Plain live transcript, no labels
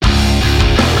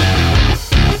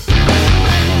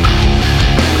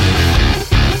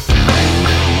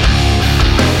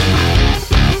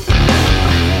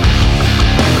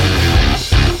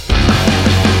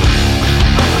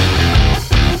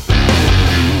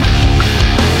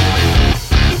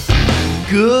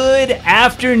Good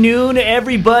afternoon,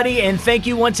 everybody, and thank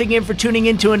you once again for tuning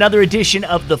in to another edition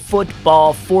of the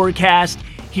Football Forecast.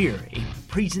 Here, a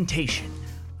presentation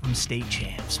from State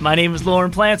Champs. My name is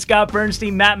Lauren Plant, Scott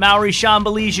Bernstein, Matt Mowry, Sean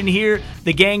Belizean here.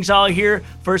 The gang's all here.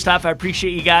 First off, I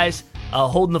appreciate you guys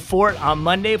holding the fort on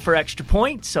Monday for Extra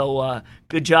Point, so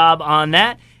good job on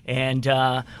that. And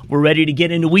we're ready to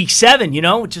get into Week 7,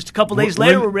 Just a couple days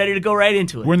later, we're ready to go right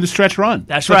into it. We're in the stretch run.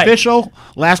 That's right. Official,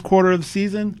 last quarter of the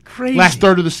season. Crazy. Last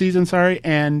third of the season, sorry.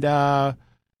 And,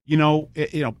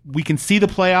 we can see the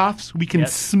playoffs. We can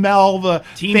smell the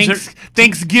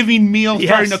Thanksgiving meal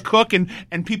starting to cook and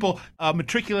people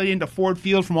matriculating to Ford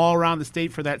Field from all around the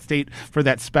state for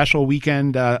that special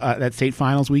weekend, that state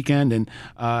finals weekend. And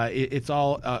it's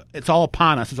all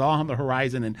upon us. It's all on the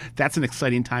horizon, and that's an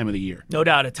exciting time of the year. No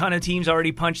doubt. A ton of teams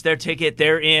already punched their ticket.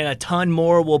 They're in. A ton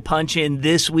more will punch in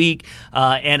this week,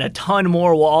 and a ton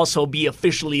more will also be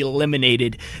officially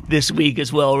eliminated this week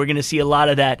as well. We're going to see a lot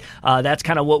of that. That's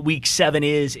kind of what Week 7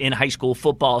 is in high school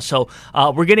football. So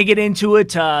we're going to get into it.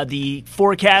 The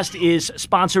forecast is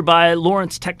sponsored by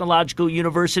Lawrence Technological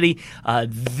University.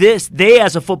 They,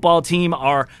 as a football team,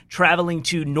 are traveling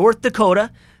to North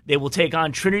Dakota. They will take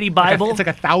on Trinity Bible. It's like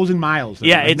 1,000 miles.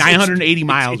 Yeah, it's 980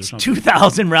 miles or something.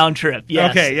 2,000 round trip.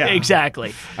 Yes, okay, yeah.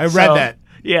 Exactly. I read that.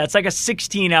 Yeah, it's like a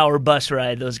 16-hour bus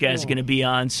ride those guys are going to be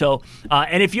on. So,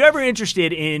 and if you're ever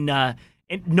interested in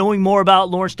knowing more about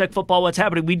Lawrence Tech football, what's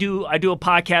happening, I do a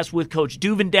podcast with Coach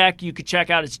Duvendeck. You could check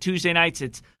out. It's Tuesday nights.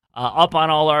 It's up on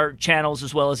all our channels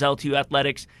as well as L2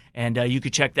 Athletics, and you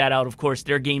could check that out. Of course,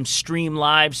 their games stream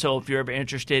live, so if you're ever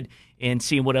interested in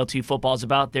seeing what L2 football is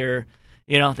about, they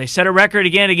set a record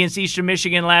again against Eastern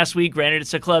Michigan last week. Granted,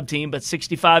 it's a club team, but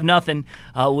 65-0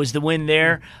 was the win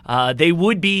there. They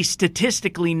would be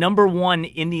statistically number one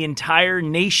in the entire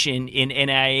nation in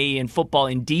NAIA in football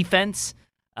in defense,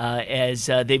 as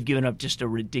they've given up just a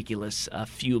ridiculous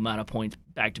few amount of points,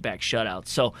 back-to-back shutouts.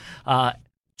 So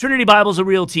Trinity Bible's a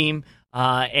real team,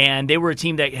 and they were a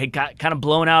team that had got kind of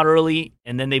blown out early,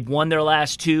 and then they've won their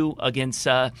last two against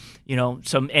some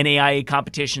NAIA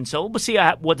competition. So we'll see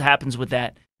what happens with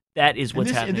that. That is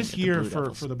what's happening. And this year for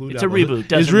the Blue Devils, it's a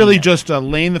reboot. It's really just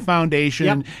laying the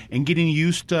foundation and getting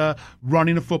used to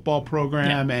running a football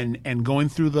program and going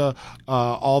through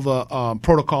all the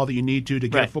protocol that you need to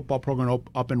get a football program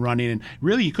up and running. And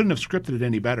really, you couldn't have scripted it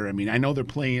any better. I mean, I know they're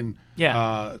playing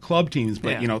club teams,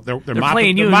 but they're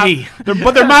playing you and me.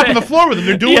 But they're mopping the floor with them.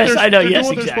 They're doing what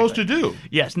they're supposed to do.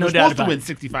 Yes, no doubt about it. They're supposed to win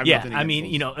 65. Yeah, I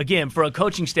mean, again, for a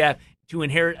coaching staff to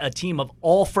inherit a team of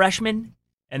all freshmen,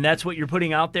 and that's what you're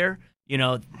putting out there, you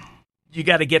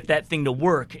got to get that thing to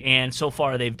work. And so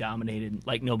far, they've dominated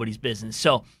like nobody's business.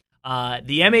 So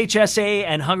the MHSA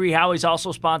and Hungry Howie's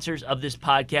also sponsors of this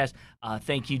podcast.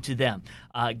 Thank you to them.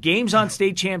 Games on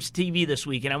State Champs TV this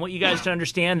week. And I want you guys to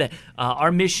understand that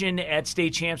our mission at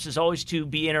State Champs is always to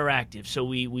be interactive. So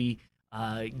we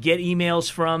get emails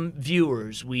from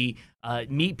viewers. We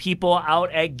meet people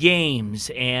out at games.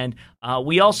 And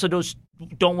we also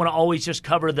don't want to always just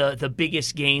cover the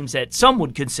biggest games that some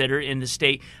would consider in the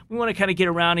state. We want to kind of get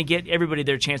around and get everybody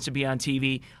their chance to be on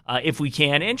TV if we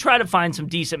can, and try to find some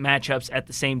decent matchups at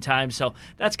the same time. So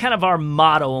that's kind of our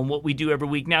motto and what we do every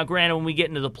week. Now, granted, when we get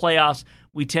into the playoffs,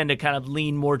 we tend to kind of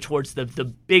lean more towards the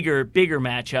bigger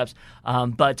matchups.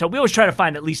 But we always try to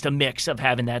find at least a mix of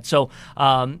having that. So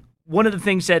one of the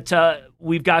things that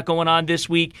we've got going on this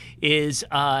week is,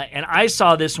 and I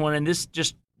saw this one, and this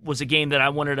just was a game that I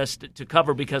wanted us to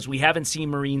cover because we haven't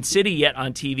seen Marine City yet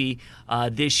on TV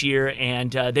this year,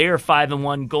 and they are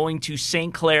 5-1 going to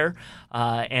St. Clair,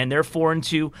 and they're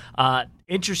 4-2.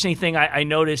 Interesting thing I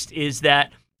noticed is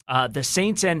that the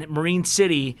Saints and Marine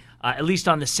City, at least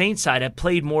on the Saints side, have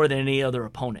played more than any other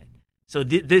opponent. So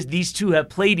these two have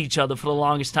played each other for the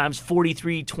longest times.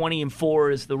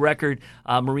 43-20-4 is the record.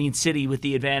 Marine City with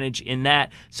the advantage in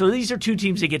that. So these are two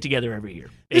teams that get together every year.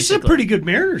 Basically. This is a pretty good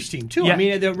Mariners team, too. Yeah. I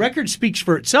mean, the record speaks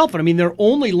for itself. And I mean, their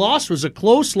only loss was a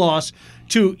close loss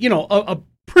to, a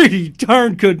pretty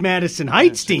darn good Madison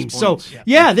Heights team. So,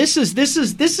 this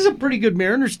is a pretty good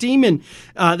Mariners team. And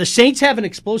the Saints have an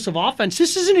explosive offense.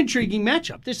 This is an intriguing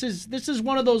matchup. This is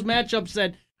one of those matchups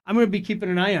that I'm going to be keeping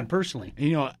an eye on personally. And,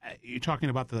 you're talking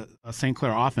about the St.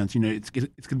 Clair offense. It's going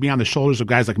to be on the shoulders of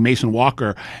guys like Mason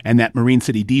Walker and that Marine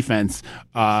City defense.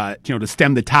 To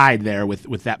stem the tide there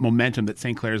with that momentum that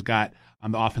St. Clair's got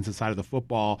on the offensive side of the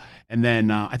football. And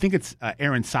then I think it's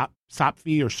Aaron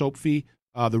Sopfi,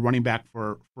 the running back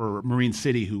for Marine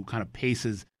City, who kind of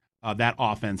paces that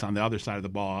offense on the other side of the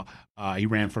ball. He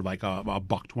ran for like a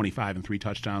 $125 and 3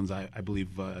 touchdowns, I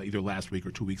believe, either last week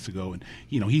or 2 weeks ago. And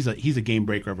he's a game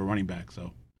breaker of a running back.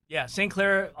 So Yeah, St.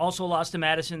 Clair also lost to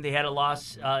Madison. They had a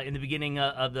loss in the beginning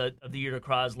of the year to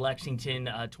Cross Lexington,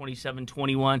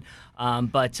 27-21.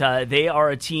 But they are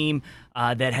a team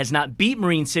that has not beat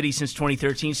Marine City since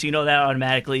 2013, so you know that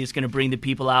automatically is going to bring the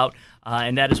people out.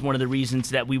 And that is one of the reasons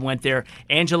that we went there.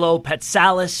 Angelo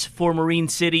Patsalis for Marine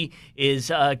City is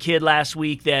a kid last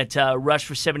week that rushed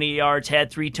for 78 yards, had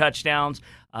 3 touchdowns.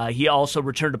 He also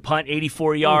returned a punt,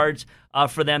 84 yards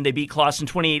for them. They beat Clawson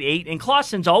 28-8. And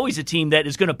Clawson's always a team that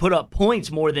is going to put up points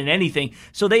more than anything,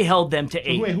 so they held them to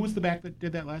 8. Wait, who was the back that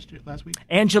did that last week?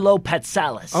 Angelo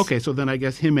Patsalis. Okay, so then I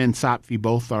guess him and Sopfi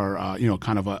both are,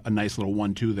 kind of a nice little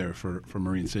 1-2 there for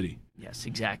Marine City. Yes,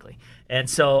 exactly. And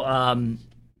so,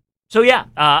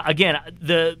 again,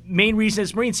 the main reason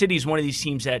is Marine City is one of these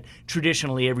teams that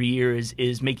traditionally every year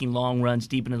is making long runs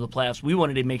deep into the playoffs. We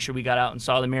wanted to make sure we got out and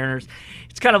saw the Mariners.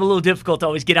 It's kind of a little difficult to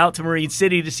always get out to Marine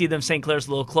City to see them. St. Clair's a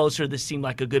little closer. This seemed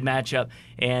like a good matchup.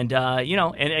 And,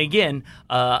 and again,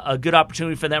 a good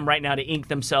opportunity for them right now to ink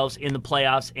themselves in the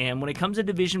playoffs. And when it comes to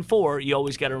Division IV, you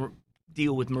always got to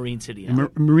deal with Marine City.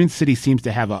 Marine City seems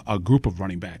to have a group of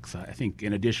running backs. I think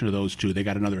in addition to those 2, they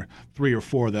got another 3 or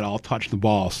 4 that all touch the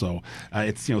ball. So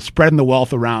it's spreading the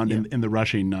wealth around in the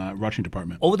rushing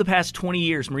department. Over the past 20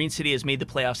 years, Marine City has made the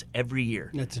playoffs every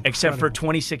year, except for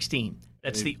 2016.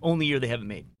 That's the only year they haven't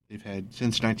made. They've had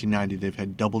since 1990. They've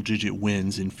had double-digit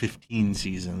wins in 15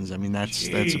 seasons. I mean, that's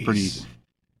a pretty.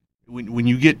 When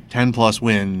you get 10+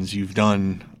 wins, you've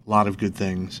done a lot of good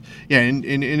things. Yeah, and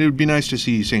it would be nice to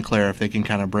see St. Clair if they can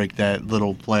kind of break that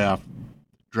little playoff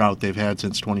drought they've had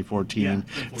since 2014.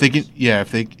 Yeah,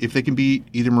 if they can beat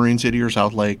either Marine City or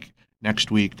South Lake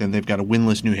next week, then they've got a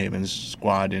winless New Haven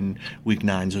squad in Week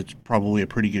 9, so it's probably a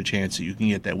pretty good chance that you can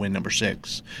get that win number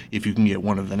 6 if you can get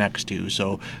one of the next 2.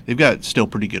 So they've got still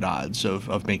pretty good odds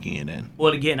of making it in.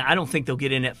 Well, again, I don't think they'll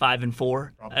get in at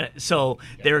 5-4, so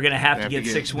they're going to have to get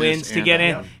 6 wins to get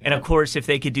in. And of course, if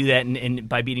they could do that and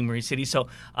by beating Marine City, so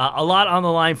a lot on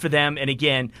the line for them. And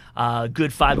again,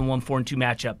 good 5-1,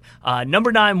 4-2 matchup.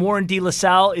 Number 9, Warren De La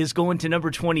Salle is going to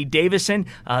number 20, Davison.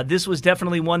 This was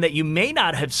definitely one that you may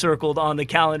not have circled on the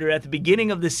calendar at the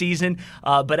beginning of the season,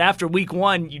 but after week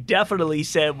 1, you definitely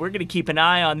said we're going to keep an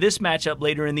eye on this matchup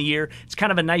later in the year. It's kind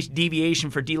of a nice deviation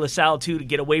for De La Salle, too, to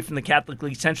get away from the Catholic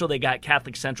League Central. They got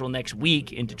Catholic Central next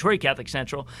week in Detroit Catholic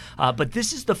Central, but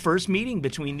this is the first meeting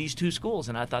between these 2 schools,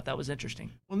 and I thought that was interesting.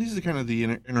 Well, these are kind of the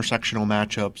intersectional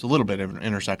matchups, a little bit of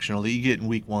intersectional that you get in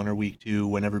week 1 or week 2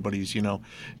 when everybody's,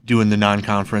 doing the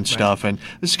non-conference stuff, and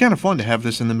this is kind of fun to have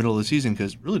this in the middle of the season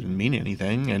because it really didn't mean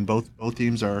anything, and both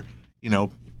teams are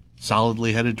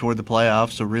solidly headed toward the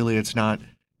playoffs. So really it's not,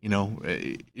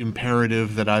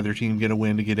 imperative that either team get a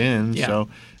win to get in. Yeah. So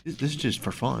this is just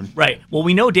for fun. Right. Well,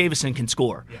 we know Davison can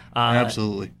score. Yeah.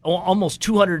 Absolutely. Almost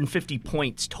 250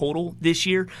 points total this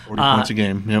year. 40 points a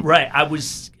game. Yep. Right. I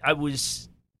was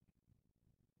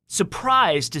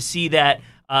surprised to see that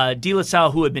De La Salle,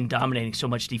 who had been dominating so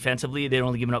much defensively, they'd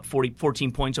only given up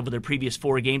 14 points over their previous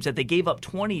 4 games, that they gave up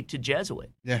 20 to Jesuit.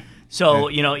 Yeah.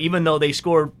 So, even though they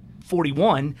scored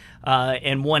 41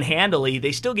 and won handily,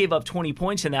 they still gave up 20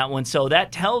 points in that one. So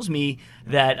that tells me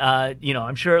that,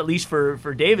 I'm sure at least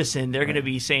for Davison, they're going to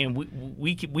be saying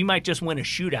we might just win a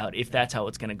shootout if that's how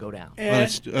it's going to go down. Well,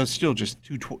 it's still just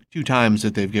two times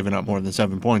that they've given up more than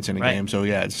 7 points in a game. So,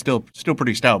 yeah, it's still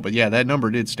pretty stout. But, yeah, that number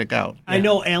did stick out. I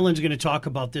know Alan's going to talk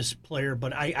about this player,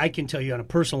 but I can tell you on a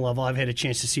personal level, I've had a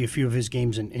chance to see a few of his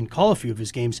games and call a few of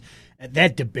his games.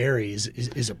 That DeBerry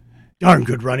is a darn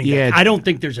good running back. I don't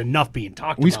think there's enough being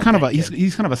talked about.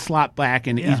 He's kind of a slot back,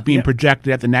 and he's being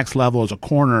projected at the next level as a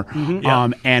corner.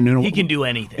 Mm-hmm. And he can do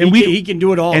anything. And he can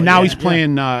do it all. And now he's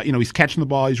playing. He's catching the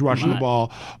ball. He's rushing the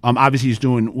ball. Obviously, he's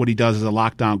doing what he does as a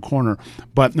lockdown corner.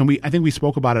 But I think we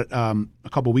spoke about it a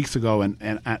couple weeks ago, and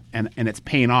it's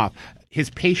paying off.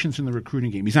 His patience in the recruiting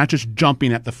game. He's not just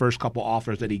jumping at the first couple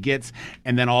offers that he gets,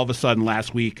 and then all of a sudden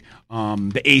last week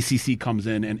the ACC comes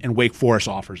in and Wake Forest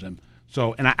offers him.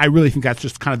 So, and I really think that's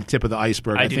just kind of the tip of the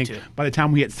iceberg. I think by the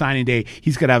time we hit signing day,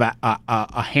 he's going to have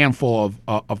a handful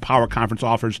of power conference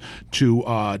offers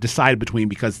to decide between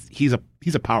because he's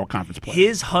a power conference player.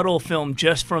 His huddle film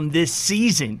just from this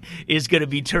season is going to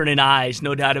be turning eyes,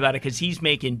 no doubt about it, because he's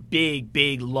making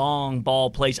big, long ball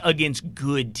plays against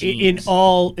good teams.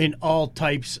 In all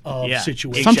types of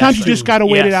situations. Sometimes you just got to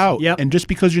wait it out. Yep. And just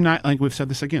because you're not, like we've said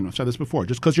this before,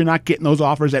 just because you're not getting those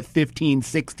offers at 15,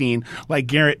 16, like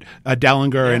Garrett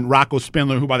Dellinger and Rocco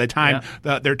Spindler, who by the time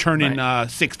they're turning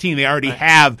 16, they already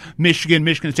have Michigan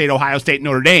State, Ohio State,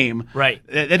 Notre Dame. Right.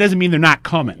 That doesn't mean they're not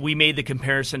coming. We made the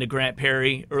comparison to Grant Perry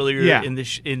Perry earlier in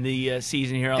the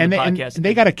season here on the podcast. And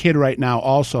they got a kid right now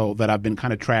also that I've been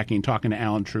kind of tracking, talking to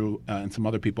Alan True and some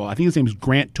other people. I think his name is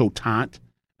Grant Totant,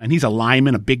 and he's a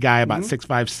lineman, a big guy, about 6'5",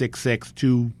 6'6",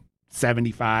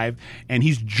 275, and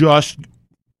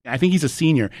I think he's a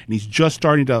senior, and he's just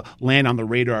starting to land on the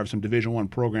radar of some Division I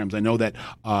programs. I know that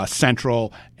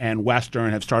Central and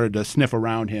Western have started to sniff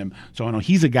around him. So I know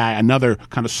he's a guy, another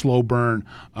kind of slow burn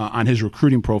on his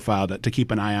recruiting profile to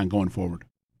keep an eye on going forward.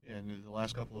 And the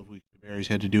last couple of weeks, the Bears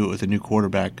had to do it with a new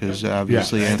quarterback because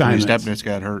obviously Anthony Stepnitz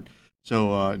got hurt.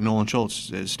 So Nolan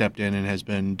Schultz stepped in and has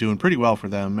been doing pretty well for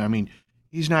them. I mean,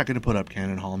 he's not going to put up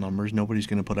Cannon Hall numbers. Nobody's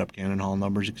going to put up Cannon Hall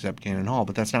numbers except Cannon Hall,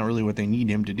 but that's not really what they need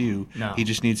him to do. No. He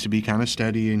just needs to be kind of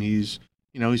steady, and he's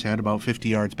had about 50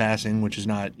 yards passing, which is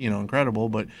not, incredible,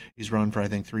 but he's run for, I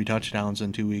think, 3 touchdowns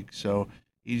in 2 weeks. So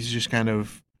he's just kind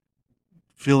of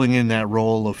filling in that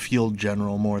role of field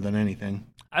general more than anything.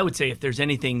 I would say if there's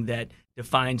anything that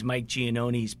defines Mike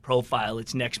Giannoni's profile,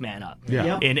 it's next man up.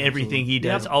 Yeah. In everything he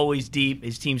does, always deep.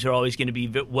 His teams are always going to be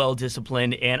well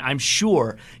disciplined, and I'm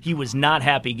sure he was not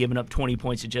happy giving up 20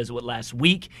 points to Jesuit last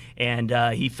week, and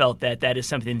he felt that is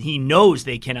something he knows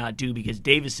they cannot do because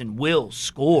Davison will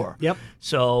score. Yep.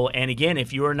 So, and again,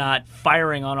 if you're not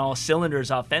firing on all cylinders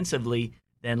offensively,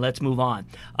 then let's move on.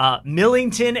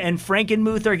 Millington and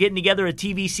Frankenmuth are getting together a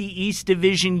TVC East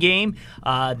Division game.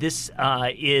 This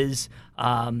is,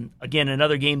 again,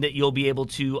 another game that you'll be able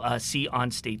to see on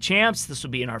State Champs. This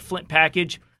will be in our Flint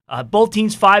package. Both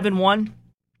teams 5-1.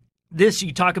 This,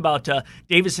 you talk about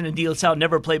Davison and De La Salle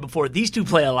never played before. These two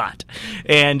play a lot,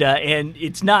 and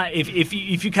it's not if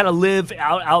you kind of live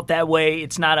out that way,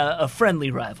 it's not a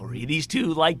friendly rivalry. These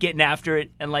two like getting after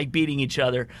it and like beating each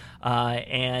other,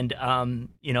 Frankenmuth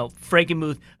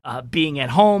being at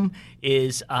home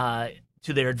is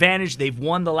to their advantage. They've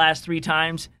won the last 3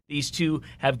 times these two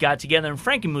have got together, and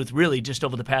Frankenmuth really just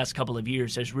over the past couple of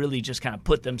years has really just kind of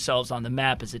put themselves on the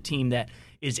map as a team that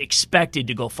is expected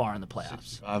to go far in the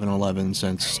playoffs. 5-11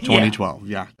 since 2012.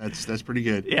 Yeah, that's pretty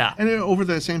good. Yeah, and over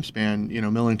that same span,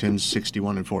 Millington's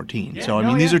 61-14. Yeah, so I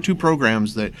mean, these are two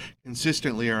programs that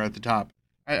consistently are at the top.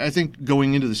 I think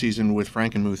going into the season with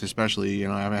Frankenmuth, especially,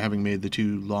 having made the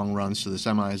 2 long runs to the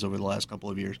semis over the last couple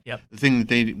of years, the thing that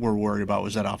they were worried about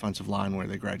was that offensive line where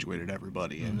they graduated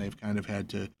everybody, and they've kind of had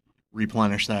to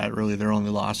replenish that. Really, their only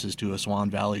loss is to a Swan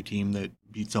Valley team that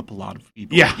beats up a lot of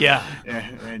people. Yeah.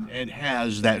 And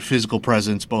has that physical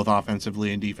presence both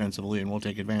offensively and defensively, and will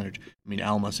take advantage. I mean,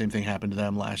 Alma, same thing happened to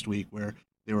them last week where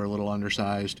they were a little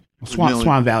undersized.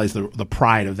 Swan Valley's the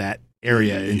pride of that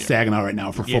area in Saginaw right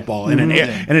now for football, in an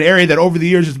area that over the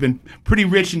years has been pretty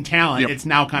rich in talent. It's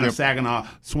now kind of Saginaw,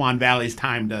 Swan Valley's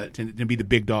time to be the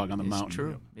big dog on the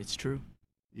mountain. It's true.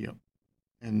 Yep.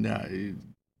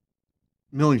 And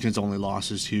Millington's only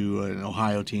losses to an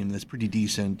Ohio team that's pretty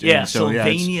decent. Yeah,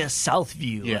 Sylvania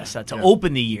Southview to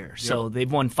open the year. So they've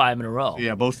won 5 in a row.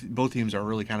 Yeah, both teams are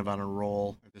really kind of on a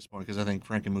roll at this point because I think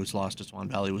Frankenmuth's loss to Swan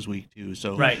Valley was week 2.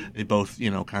 So they both,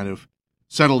 kind of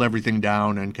settled everything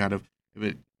down and kind of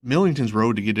Millington's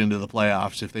road to get into the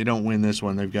playoffs. If they don't win this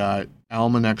one, they've got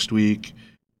Alma next week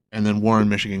and then Warren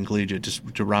Michigan Collegiate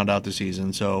to round out the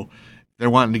season. So they're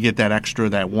wanting to get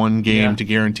that one game to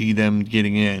guarantee them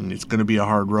getting in. It's going to be a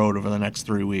hard road over the next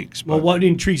 3 weeks. Well, what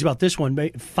intrigues about this one,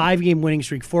 5-game winning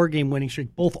streak, 4-game winning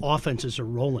streak, both offenses are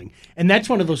rolling. And that's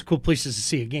one of those cool places to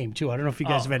see a game, too. I don't know if you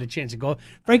guys have had a chance to go.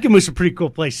 Frankenmuth's a pretty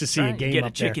cool place to see a game. You get up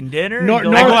a chicken there. dinner. North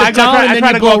of town, and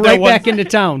then you go right back into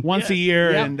town. Once a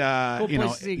year, Yep. and cool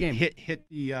place to see a game. hit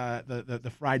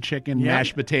the fried chicken,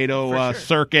 mashed potato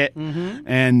circuit. Mm-hmm.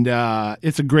 And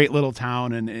it's a great little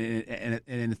town, and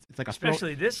it's like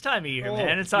especially this time of year,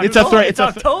 man. It's October.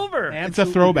 It's a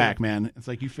throwback, man. It's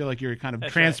like you feel like you're kind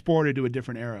of transported to a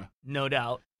different era. No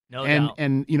doubt.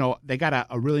 And they got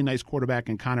a really nice quarterback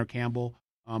in Connor Campbell.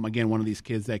 Again, one of these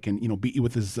kids that can beat you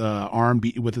with his arm,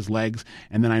 beat you with his legs.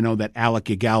 And then I know that Alec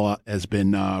Yagala has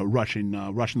been rushing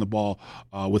the ball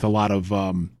with a lot of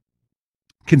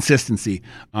consistency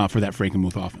for that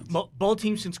Frankenmuth offense. Both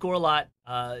teams can score a lot.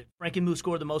 Frankenmuth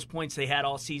scored the most points they had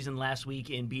all season last week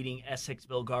in beating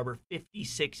Essexville Garber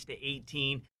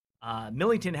 56-18.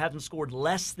 Millington hasn't scored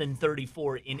less than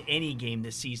 34 in any game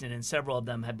this season, and several of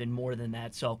them have been more than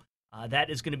that. So that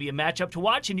is going to be a matchup to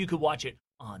watch, and you could watch it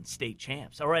on State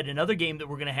Champs. All right, another game that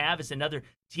we're going to have is another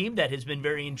team that has been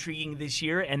very intriguing this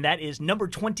year, and that is number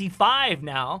 25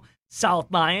 now, South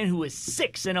Lyon, who is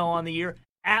 6-0 on the year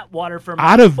at Waterford,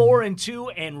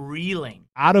 4-2 and reeling.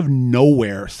 Out of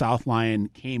nowhere, South Lyon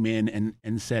came in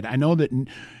and said, I know that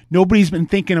nobody's been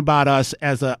thinking about us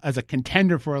as a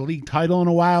contender for a league title in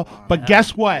a while. But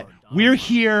guess what? We're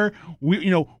here.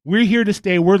 We're here to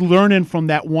stay. We're learning from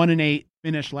that 1-8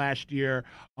 finish last year.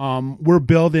 We're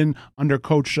building under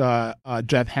Coach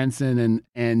Jeff Henson,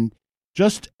 and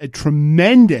just a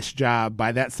tremendous job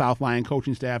by that South Lyon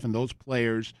coaching staff and those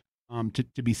players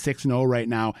to be 6-0 right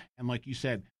now. And like you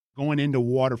said, going into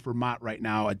Waterford Mott right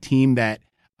now, a team that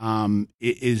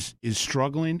is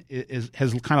struggling,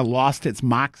 has kind of lost its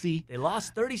moxie. They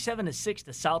lost 37-6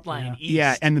 to South Lyon East.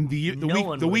 Yeah, and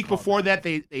the week before that,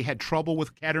 they had trouble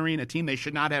with Kettering, a team they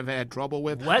should not have had trouble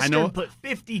with. Western put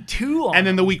 52 on. And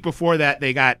then the week before that,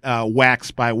 they got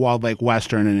waxed by Walled Lake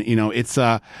Western, and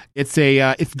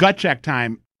it's gut check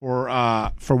time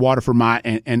for Waterford Mott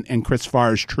and Chris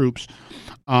Farr's troops.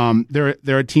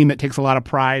 They're a team that takes a lot of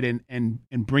pride in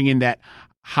bringing that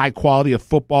high quality of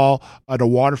football to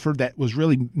Waterford that was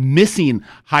really missing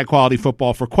high quality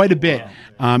football for quite a bit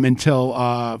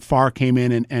until Farr came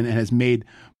in and has made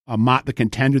Mott the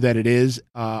contender that it is.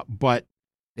 But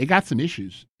they got some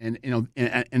issues,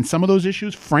 and some of those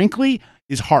issues, frankly,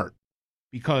 is heart,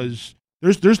 because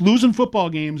there's losing football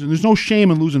games, and there's no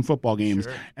shame in losing football games,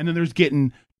 and then there's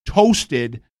getting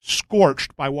toasted,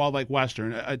 scorched by Walled Lake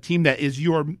Western, a team that is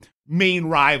your main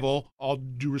rival, all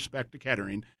due respect to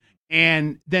Kettering.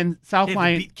 And then South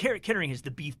Lyon, Kettering is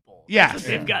the beef bowl. Yes,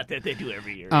 they've got that they do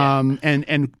every year.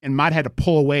 And Mott had to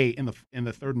pull away in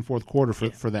the third and fourth quarter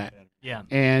for that. Yeah.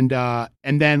 And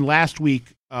then last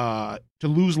week to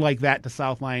lose like that to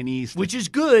South Lyon East, which is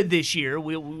good this year.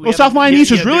 South Lyon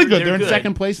East is really good. They're in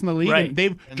second place in the league, right.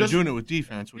 and they're doing it with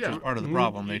defense, which is part of the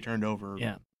problem. They turned over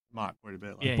Mott quite a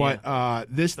bit. But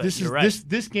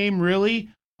this game really.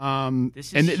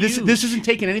 This isn't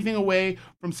taking anything away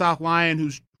from South Lyon,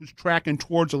 who's tracking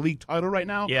towards a league title right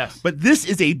now. Yes. But this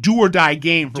is a do or die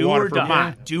game for Waterford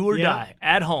Mott. Do or die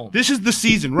at home. This is the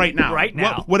season right now. Right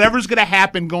now. Whatever's going to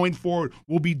happen going forward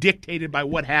will be dictated by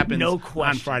what happens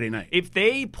on Friday night. If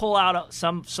they pull out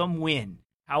some win,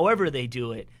 however they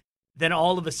do it, then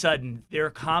all of a sudden their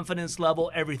confidence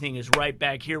level, everything is right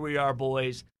back. Here we are,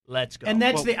 boys. Let's go. And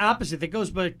that's the opposite. That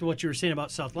goes back to what you were saying about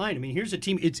South Lyon. I mean, here's a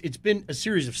team. It's been a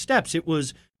series of steps. It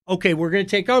was, okay, we're going to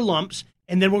take our lumps,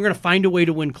 and then we're going to find a way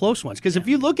to win close ones. Because if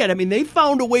you look at it, I mean, they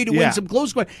found a way to win some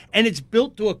close ones, and it's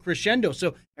built to a crescendo.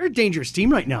 So they're a dangerous team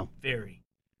right now. Very.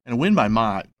 And a win by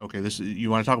Mott, you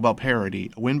want to talk about parity.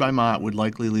 A win by Mott would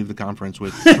likely leave the conference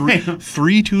with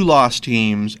three 2-loss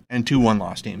teams and 2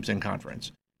 1-loss teams in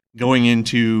conference, going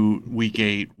into week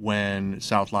 8 when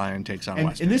South Lyon takes on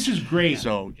Western. And this is great.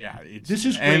 So,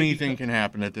 anything can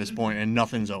happen at this point, and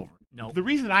nothing's over. No. The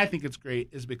reason I think it's great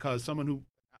is because someone who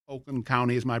Oakland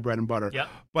County is my bread and butter. Yep.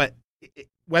 But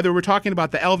whether we're talking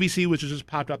about the LVC, which has just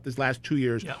popped up this last 2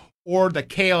 years, or the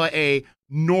KLA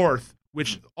North,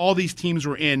 which all these teams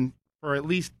were in for at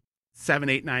least 7,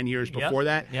 8, 9 years before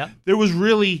that, there was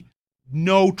really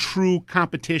no true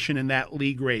competition in that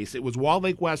league race. It was Walled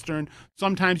Lake Western.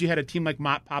 Sometimes you had a team like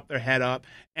Mott pop their head up,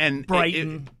 and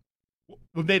Brighton.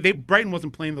 Brighton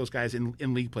wasn't playing those guys in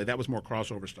league play. That was more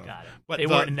crossover stuff. Got it. But they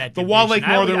weren't in that the division. Walled Lake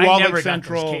Northern, Walled Lake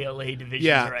Central, KLA divisions,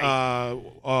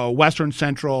 right. Western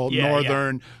Central,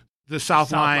 Northern, the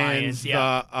South Lions, the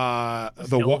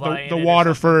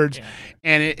Waterfords,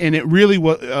 and it really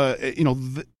was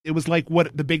it was like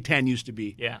what the Big Ten used to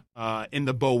be in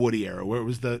the Bo Woody era, where it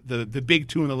was the Big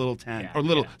 2 and the Little 10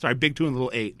 Big 2 and the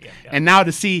Little 8, and now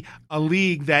to see a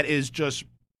league that is just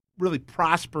really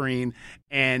prospering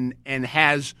and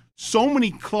has so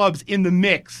many clubs in the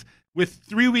mix with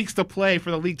 3 weeks to play for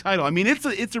the league title. I mean, it's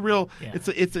a real it's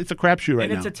a crapshoot right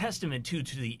now. And it's a testament too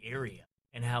to the area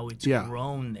and how it's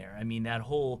grown there. I mean, the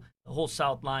whole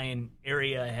South Lyon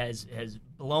area has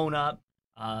blown up.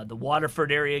 The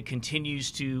Waterford area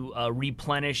continues to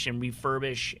replenish and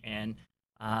refurbish, and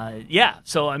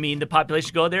so I mean, the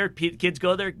population go there, kids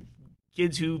go there,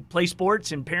 kids who play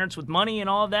sports and parents with money and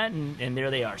all of that, and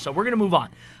there they are. So we're going to move on.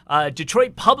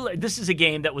 Detroit Public, this is a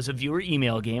game that was a viewer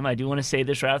email game. I do want to say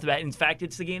this right off the bat. In fact,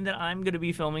 it's the game that I'm going to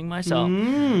be filming myself.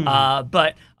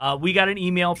 But we got an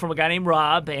email from a guy named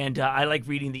Rob, and I like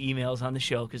reading the emails on the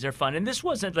show because they're fun. And this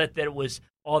wasn't that it was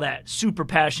all that super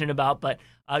passionate about, but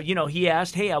he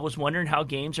asked, hey, I was wondering how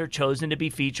games are chosen to be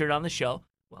featured on the show.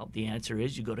 Well, the answer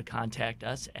is you go to contact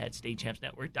us at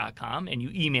statechampsnetwork.com and you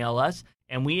email us,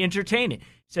 and we entertain it. It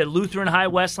said Lutheran High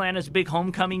Westland is a big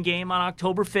homecoming game on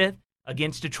October 5th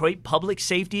against Detroit Public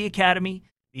Safety Academy.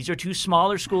 These are 2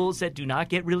 smaller schools that do not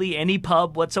get really any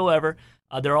pub whatsoever.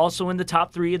 They're also in the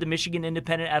top 3 of the Michigan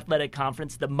Independent Athletic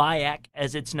Conference, the MIAC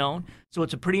as it's known. So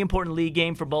it's a pretty important league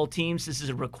game for both teams. This is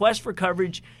a request for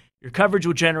coverage, Your coverage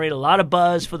will generate a lot of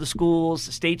buzz for the schools.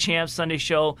 The State Champs Sunday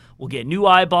Show will get new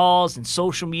eyeballs and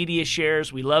social media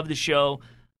shares. We love the show.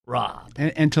 Rob.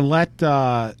 And to let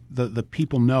the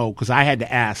people know, because I had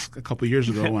to ask a couple of years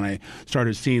ago when I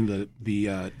started seeing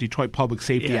the Detroit Public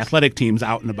Safety athletic teams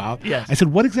out and about. Yes. I said,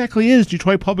 what exactly is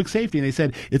Detroit Public Safety? And they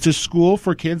said, it's a school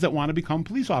for kids that want to become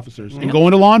police officers and go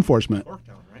into law enforcement.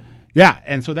 Yeah,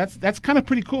 and so that's kind of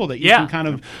pretty cool that you can kind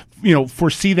of,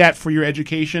 foresee that for your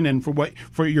education and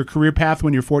for your career path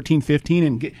when you're 14, 15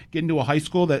 and get into a high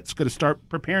school that's going to start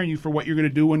preparing you for what you're going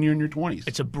to do when you're in your 20s.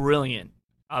 It's a brilliant,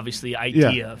 obviously,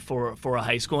 idea for a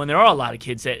high school. And there are a lot of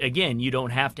kids that, again, you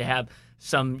don't have to have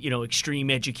some, extreme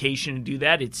education to do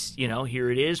that. It's,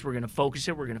 here it is. We're going to focus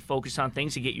it. We're going to focus on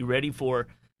things to get you ready for,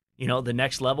 the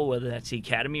next level, whether that's the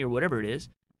academy or whatever it is.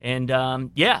 And,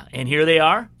 and here they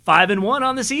are, 5-1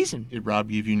 on the season. Did Rob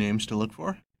give you names to look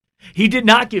for? He did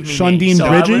not give me Shundeen names. So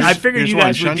Bridges? I figured you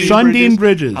guys would do Shundeen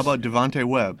Bridges. How about Devontae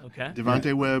Webb? Okay.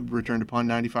 Devontae Webb returned a punt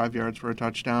 95 yards for a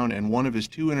touchdown, and one of his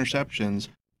 2 interceptions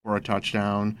for a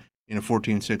touchdown in a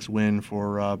 14-6 win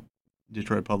for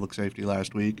Detroit Public Safety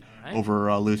last week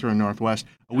over Lutheran Northwest.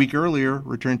 A week earlier,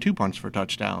 returned 2 punts for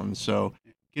touchdowns. So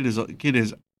kid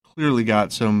has clearly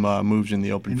got some moves in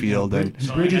the open field. And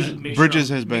Bridges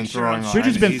has been throwing.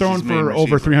 Bridges has been throwing for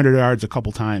over 300 yards a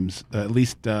couple times. At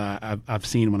least I've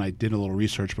seen when I did a little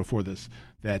research before this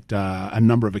that a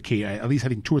number of occasions, at least I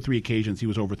think 2 or 3 occasions, he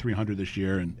was over 300 this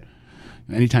year. And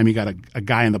anytime you got a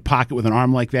guy in the pocket with an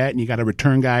arm like that, and you got a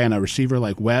return guy and a receiver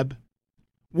like Webb.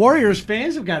 Warriors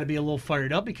fans have got to be a little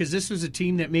fired up because this was a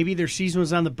team that maybe their season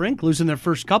was on the brink, losing their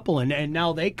first couple, and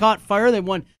now they caught fire. They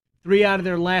won 3 out of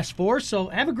their last 4. So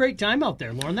have a great time out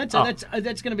there, Lauren. That's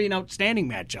going to be an outstanding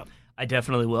matchup. I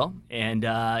definitely will. And,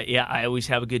 I always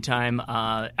have a good time.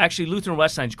 Actually, Lutheran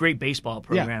Westline's great baseball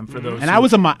program for those. And I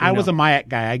was a MIAC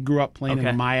guy. I grew up playing in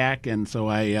the MIAC, and so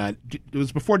it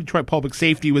was before Detroit Public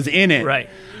Safety was in it. Right.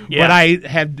 Yeah. But I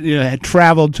had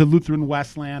traveled to Lutheran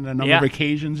Westland on a number of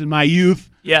occasions in my youth.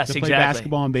 Yes, to play exactly.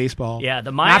 basketball and baseball. Yeah,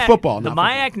 the MIAC, not football. The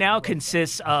MIAC now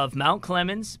consists of Mount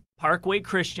Clemens, Parkway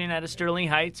Christian out of Sterling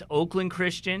Heights, Oakland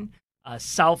Christian,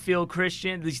 Southfield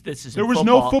Christian. At least this is there was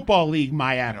football. no football league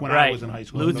MIAC when I was in high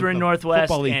school. Lutheran the Northwest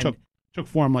football league took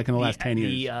form like in the last 10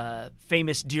 years. The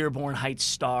famous Dearborn Heights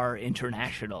Star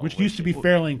International, which used to be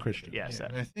Fairlane Christian. Yes,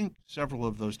 and I think several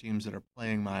of those teams that are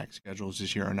playing MIAC schedules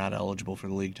this year are not eligible for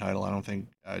the league title. I don't think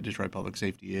Detroit Public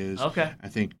Safety is. Okay. I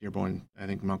think Dearborn,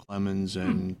 Mount Clemens,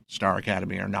 and Star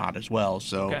Academy are not as well.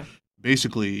 So.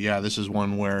 Basically, this is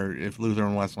one where if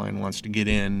Lutheran Westline wants to get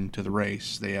into the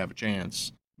race, they have a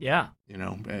chance. Yeah.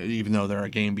 Even though they're a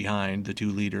game behind the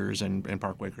 2 leaders, and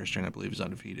Parkway Christian, I believe, is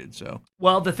undefeated. So.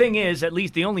 Well, the thing is, at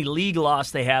least the only league loss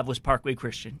they have was Parkway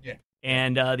Christian. Yeah.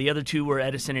 And the other 2 were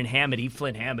Edison and Hamady.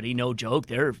 Flint Hamady, no joke.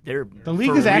 They're the league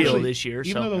for is real actually this year.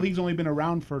 Even though the league's only been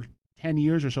around for 10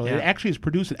 years or so, it actually has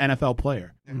produced an NFL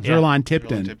player, Yeah. Zerlon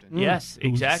Tipton. Yes, who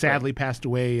exactly. sadly passed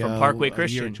away From Parkway a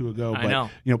Christian. year or 2 ago. I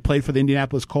know. Played for the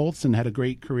Indianapolis Colts and had a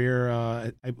great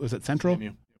career. Was it Central?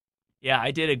 Yeah,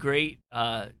 I did a great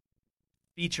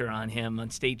feature on him on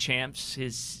State Champs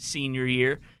his senior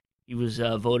year. He was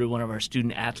voted one of our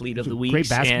student athlete of the week. Great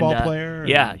basketball player.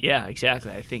 Yeah,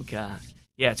 exactly. I think.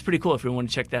 It's pretty cool. If you want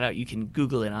to check that out, you can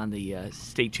Google it on the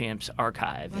State Champs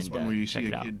archive. That's one where you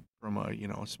see a kid from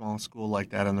a small school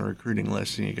like that on the recruiting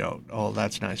list, and you go, "Oh,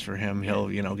 that's nice for him. He'll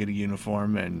get a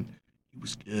uniform." And he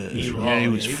was good. He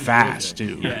was fast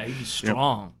too. Yeah, he was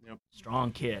strong. Yep.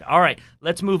 Strong kid. All right,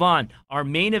 let's move on. Our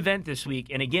main event this week,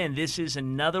 and again, this is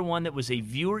another one that was a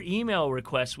viewer email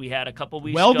request we had a couple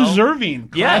weeks ago. Well-deserving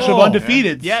clash of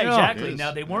undefeateds. Yeah, exactly.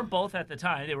 Now, they weren't both at the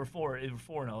time. They were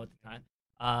 4-0 at the time.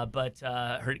 But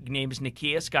her name is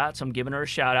Nakia Scott, so I'm giving her a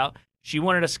shout-out. She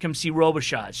wanted us to come see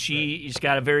Robichaud. She's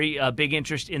got a very big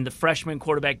interest in the freshman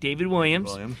quarterback, David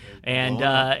Williams.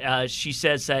 And she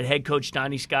says that head coach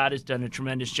Donnie Scott has done a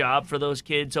tremendous job for those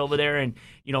kids over there. And,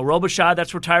 Robichaud,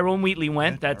 that's where Tyrone Wheatley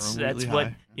went. That's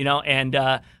what,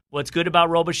 and what's good about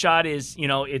Robichaud is,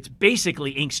 it's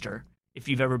basically Inkster, if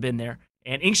you've ever been there.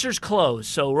 And Inkster's closed,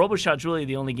 so Robichaud's really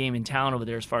the only game in town over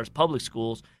there as far as public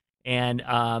schools. And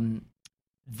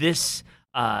this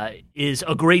is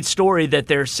a great story that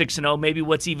they're 6-0. Maybe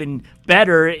what's even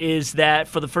better is that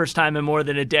for the first time in more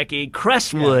than a decade,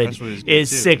 Crestwood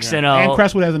is 6-0. And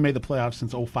Crestwood hasn't made the playoffs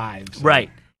since 2005. So. Right.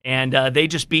 And they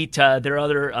just beat their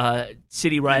other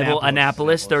city rival,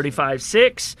 Annapolis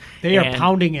 35-6. They are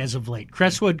pounding as of late.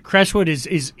 Crestwood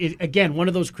is again, one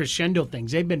of those crescendo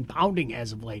things. They've been pounding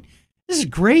as of late. This is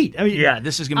great. I mean, Yeah,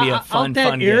 this is going to be a fun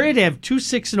area game. to have 2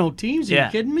 6-0 teams. Are you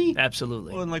kidding me?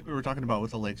 Absolutely. Well, and like we were talking about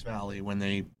with the Lakes Valley, when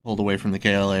they pulled away from the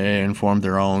KLAA and formed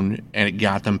their own, and it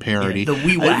got them parity. Yeah, the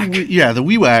WEWAC. The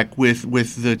WEWAC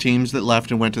with the teams that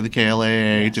left and went to the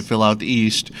KLAA to fill out the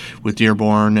East with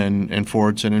Dearborn and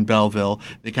Fordson and Belleville.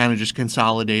 They kind of just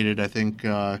consolidated. I think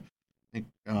Edsel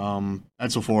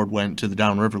Ford went to the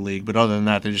Downriver League, but other than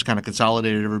that, they just kind of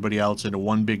consolidated everybody else into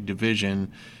one big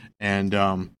division.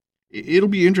 And it'll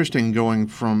be interesting going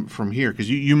from here, because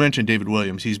you mentioned David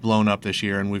Williams. He's blown up this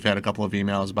year, and we've had a couple of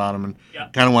emails about him, and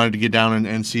kind of wanted to get down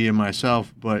and see him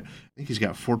myself. But I think he's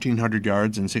got 1,400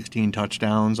 yards and 16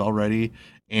 touchdowns already.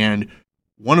 And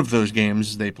one of those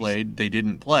games they played, they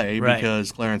didn't play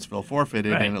because Clarenceville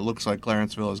forfeited, and it looks like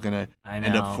Clarenceville is going to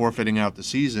end up forfeiting out the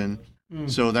season.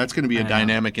 So that's going to be a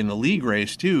dynamic in the league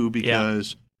race, too,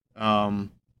 because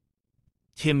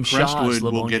Tim Shaw's Crestwood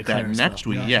will Livonia get that Clarenceville. next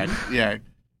week. Yeah.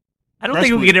 I don't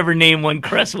think we could ever name one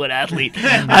Crestwood athlete.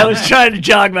 I was trying to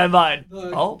jog my mind.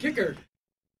 The kicker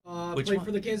Which played one?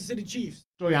 for the Kansas City Chiefs.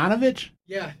 Stoyanovich?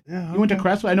 Yeah. He went to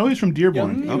Crestwood. I know he's from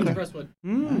Dearborn. He went to Crestwood.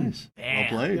 Nice. Bam. Well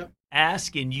played. Yep.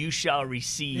 Ask and you shall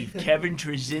receive. Kevin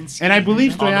Trzynski. And I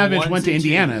believe on the Stoyanovich ones went to and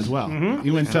Indiana twos. as well.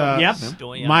 He went to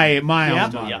Stoyanovich. my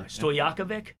Yep. alma mater.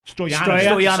 Stojakovic?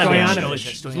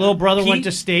 Stoyanovich. His little brother went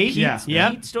to state. Yeah.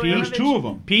 Yep. Pete There's Stoyanovich? two of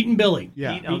them. Pete and Billy.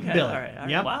 Yeah. Pete? Pete and Okay. Billy. All right.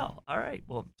 Yep. Wow. All right.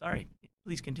 Well, sorry.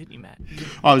 Please continue, Matt.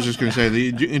 I was just going to say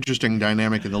the interesting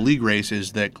dynamic in the league race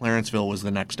is that Clarenceville was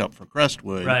the next up for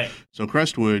Crestwood. Right. So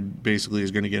Crestwood basically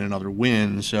is going to get another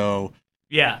win. So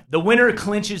Yeah, the winner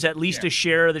clinches at least a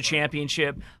share of the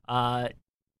championship.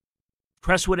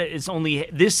 Crestwood is only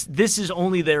this is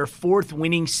only their 4th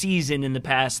winning season in the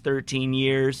past 13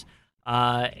 years,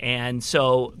 and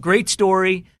so great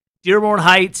story. Dearborn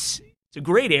Heights, it's a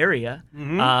great area.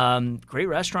 Great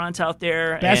restaurants out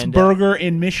there. Best and, burger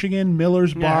in Michigan,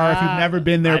 Miller's Bar. If you've never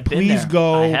been there, I've been please there.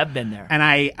 go. I have been there. And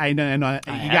I know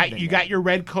have been you got your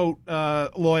red coat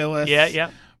loyalists. Yeah.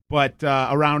 But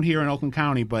around here in Oakland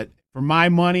County, but for my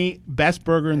money, best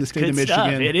burger in the state Good of Michigan.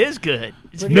 stuff. It is good.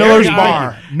 It's Miller's very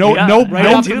Bar. good. No, Yeah, no, Right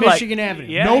no, off do of like- Michigan Avenue.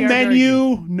 Yeah, no yeah,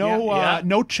 menu, no Yeah.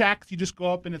 no checks. You just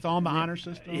go up and it's all in the honor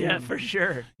system. Yeah, for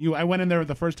sure. I went in there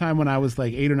the first time when I was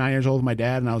like 8 or 9 years old with my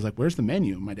dad, and I was like, "Where's the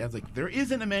menu?" And my dad's like, "There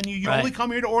isn't a menu. You Right. only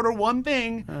come here to order one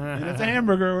thing, and it's a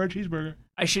hamburger or a cheeseburger."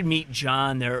 I should meet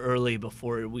John there early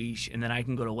before and then I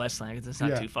can go to Westland because it's not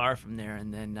Yeah. too far from there,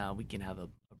 and then we can have a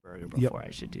burger before.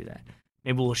 I should do that.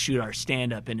 Maybe we'll shoot our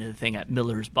stand-up into the thing at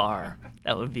Miller's Bar.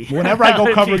 That would be Whenever I that go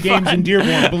would cover be games fun. in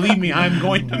Dearborn, believe me, I'm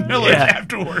going to Miller's Yeah.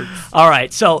 afterwards. All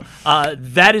right, so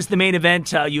that is the main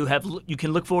event. You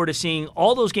can look forward to seeing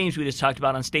all those games we just talked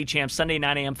about on State Champs Sunday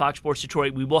 9 a.m. Fox Sports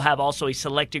Detroit. We will have also a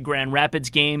selected Grand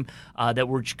Rapids game that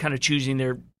we're kind of choosing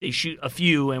there. They shoot a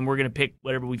few, and we're going to pick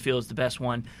whatever we feel is the best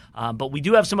one. But we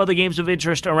do have some other games of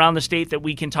interest around the state that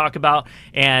we can talk about.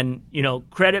 And,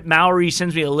 credit Maury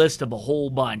sends me a list of a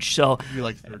whole bunch. So, you're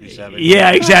like 37.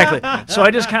 yeah, exactly. So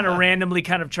I just kind of randomly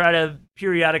kind of try to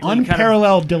periodically kind of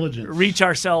Unparalleled diligence. reach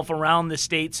ourselves around the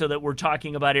state so that we're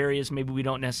talking about areas maybe we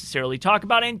don't necessarily talk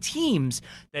about and teams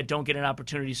that don't get an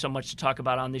opportunity so much to talk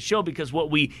about on this show, because what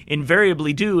we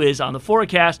invariably do is on the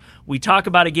forecast, we talk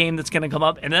about a game that's going to come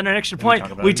up, and then an extra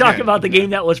point, we talk about the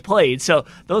game that was played. So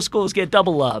those schools get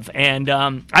double love, and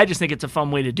I just think it's a fun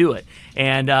way to do it.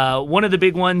 And one of the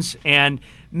big ones, and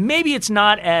maybe it's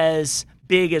not as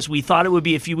big as we thought it would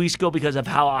be a few weeks ago because of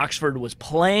how Oxford was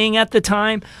playing at the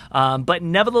time. But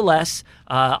nevertheless,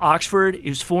 Oxford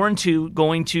is 4-2,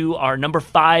 going to our number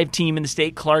 5 team in the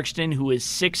state, Clarkston, who is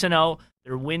 6-0.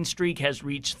 Their win streak has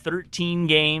reached 13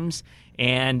 games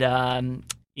and, a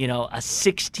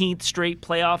 16th straight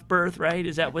playoff berth, right?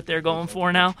 Is that what they're going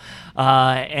for now?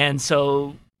 And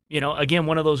so, again,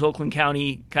 one of those Oakland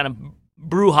County kind of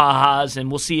brouhahas,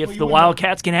 and we'll see if the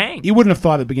Wildcats can hang. You wouldn't have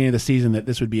thought at the beginning of the season that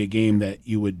this would be a game that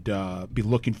you would be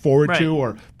looking forward to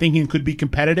or thinking could be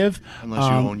competitive. Unless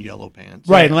you own Yellow Pants.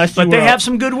 Right, but they have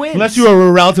some good wins. Unless you are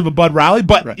a relative of Bud Riley.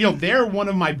 But, they're one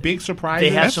of my big surprises.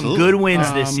 They have some good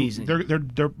wins this season.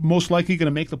 They're most likely going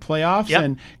to make the playoffs Yep.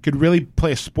 and could really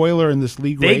play a spoiler in this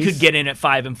league race. They could get in at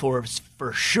 5-4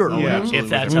 for sure, if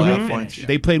that's how they finish.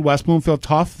 They played West Bloomfield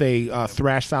tough. They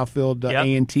thrashed Southfield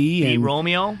A&T. Beat and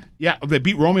Romeo. Yeah, they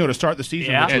beat Romeo to start the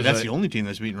season. Yeah. which Yeah, was that's the only team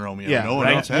that's beaten Romeo. Yeah, no one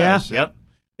right? else has. Yep.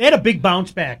 They had a big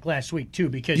bounce back last week too,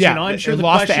 because I'm sure they the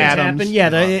lost to questions Adams. happened. Yeah,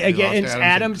 They lost to against Adams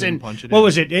Adams and and couldn't punch it what in.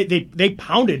 was it? They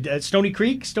pounded Stony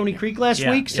Creek last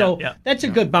week. So that's a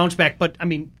good bounce back. But I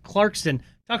mean, Clarkston,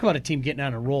 talk about a team getting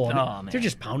on a roll. I mean, man. they're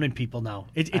just pounding people now.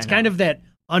 It's kind of that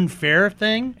unfair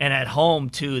thing. And at home,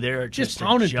 too, they're just a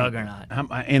pounding juggernaut.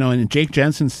 And Jake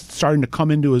Jensen's starting to come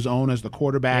into his own as the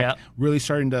quarterback, Yep. really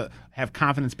starting to have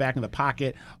confidence back in the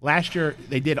pocket. Last year,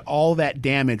 they did all that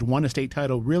damage, won a state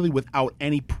title really without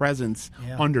any presence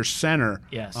under center.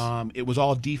 Yes. It was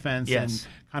all defense and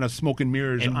kind of smoke and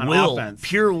mirrors And on will, offense.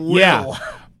 pure will. Yeah.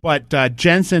 But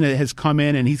Jensen has come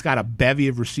in, and he's got a bevy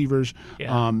of receivers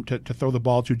to throw the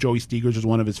ball to. Joey Stigers is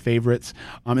one of his favorites.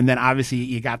 And then, obviously,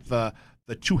 you got the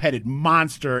two-headed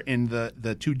monster in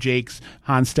the two Jakes,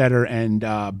 Honstetter and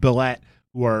Billette,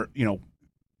 who are,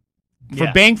 for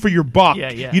bang for your buck,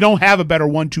 you don't have a better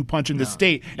 1-2 punch in the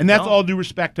state. And that's all due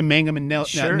respect to Mangum and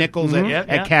Nichols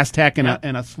at Cass Tech and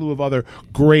a slew of other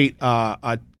great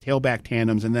tailback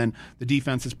tandems. And then the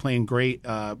defense is playing great.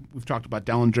 We've talked about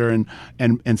Dellinger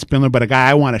and Spindler, but a guy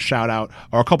I want to shout out,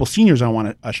 or a couple seniors I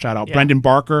want to shout out, Brendan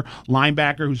Barker,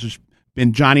 linebacker, who's just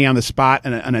been Johnny on the spot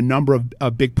and a number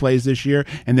of big plays this year.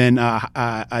 And then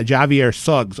Javier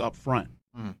Suggs up front.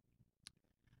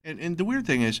 And the weird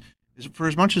thing is for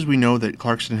as much as we know that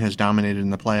Clarkston has dominated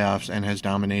in the playoffs and has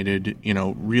dominated,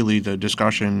 really the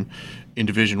discussion in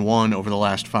Division I over the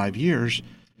last 5 years,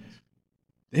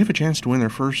 they have a chance to win their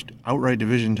first outright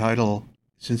division title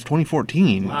since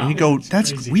 2014. Wow, and you go,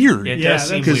 that's crazy. Weird. It does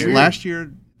seem because weird. last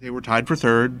year they were tied for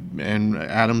third, and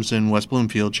Adams and West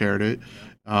Bloomfield shared it.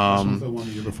 Won the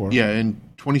year before. Yeah, in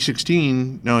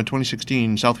 2016,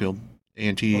 Southfield,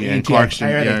 A&T and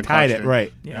Clarkston. They tied it,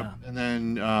 right. Yeah. Yep. And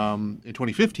then in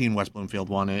 2015, West Bloomfield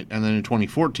won it, and then in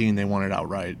 2014 they won it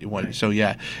outright. So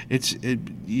yeah,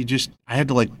 I had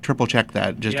to triple check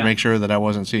that just to make sure that I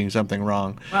wasn't seeing something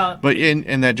wrong. Well, but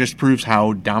and that just proves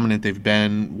how dominant they've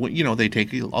been. They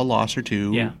take a loss or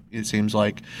two. Yeah. It seems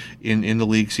like in the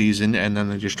league season, and then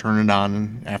they just turn it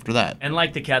on after that. And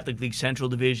like the Catholic League Central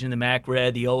Division, the MAC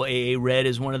Red, the OAA Red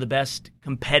is one of the best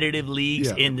competitive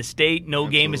leagues in the state. No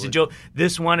game is a joke.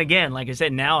 This one, again, like I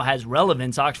said, now has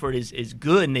relevance. Oxford is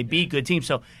good, and they beat good teams.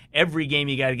 So every game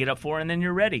you got to get up for, and then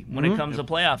you're ready. When it comes to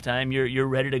playoff time, you're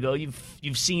ready to go.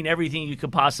 You've seen everything you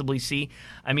could possibly see.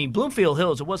 I mean, Bloomfield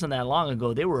Hills, it wasn't that long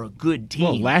ago. They were a good team.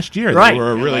 Well, last year right. they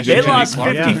were a really They good team. lost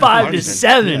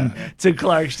 55-7 to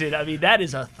Clarkston. I mean, that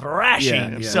is a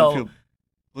thrashing. Yeah. So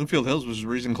Bloomfield Hills was the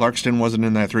reason Clarkston wasn't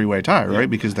in that three-way tie, right?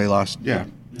 Because they lost. Yeah.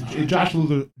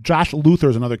 Josh Luther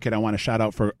is another kid I want to shout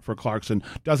out for Clarkson.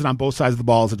 Does it on both sides of the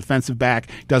ball as a defensive back,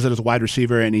 does it as a wide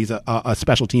receiver, and he's a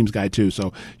special teams guy too.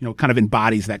 So, kind of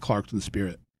embodies that Clarkson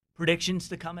spirit. Predictions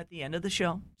to come at the end of the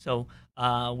show. So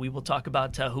we will talk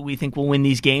about who we think will win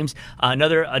these games.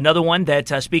 Another one that,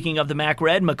 speaking of the MAC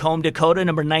Red, Macomb, Dakota,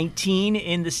 number 19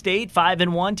 in the state,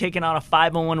 5-1, taking on a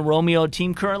 5-1 Romeo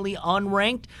team, currently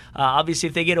unranked. Obviously,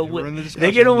 if they get a win,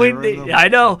 they get a win. I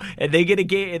know, and they get a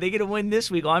game. They get a win this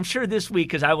week. Well, I'm sure this week,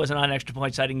 because I wasn't on Extra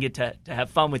Points, so I didn't get to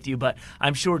have fun with you. But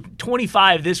I'm sure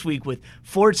 25 this week with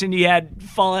Fortson. You had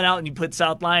fallen out, and you put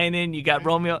South Lyon in. You got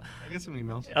Romeo. I got some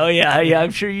emails. Oh yeah,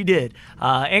 I'm sure you did,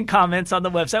 and comments on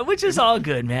the website, which is all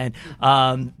good, man.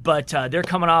 But they're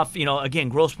coming off, again,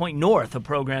 Grosse Pointe North, a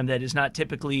program that is not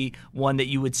typically one that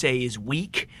you would say is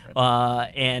weak.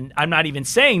 And I'm not even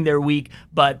saying they're weak,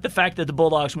 but the fact that the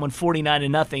Bulldogs won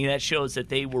 49-0, that shows that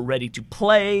they were ready to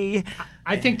play.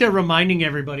 I think they're reminding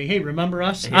everybody, hey, remember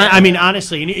us? Yeah. I mean,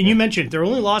 honestly, and you mentioned their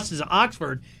only loss is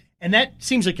Oxford. And that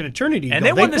seems like an eternity and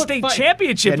ago. they won the state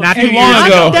championship not a few too years long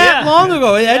ago. ago. That long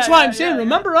ago. That's why I'm yeah, saying, yeah.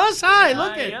 remember us? Hi,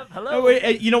 look at Yep, hello.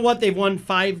 You know what? They've won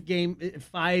 5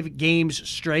 games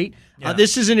straight. Yeah.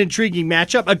 This is an intriguing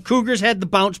matchup. Cougars had the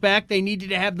bounce back. They needed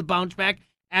to have the bounce back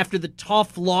after the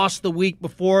tough loss the week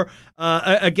before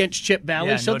against Chip Valley.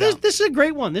 Yeah, so no this doubt. is a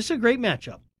great one. This is a great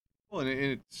matchup. Well, and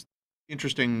it's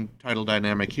interesting title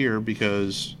dynamic here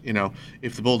because,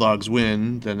 if the Bulldogs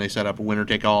win, then they set up a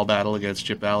winner-take-all battle against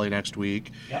Chip Valley next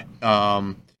week.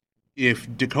 Yep.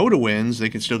 If Dakota wins, they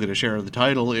can still get a share of the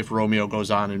title if Romeo goes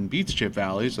on and beats Chip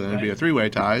Valley, so then it'd be a three-way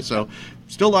tie. So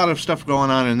still a lot of stuff going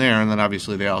on in there, and then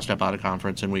obviously they all step out of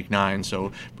conference in week 9.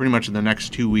 So pretty much in the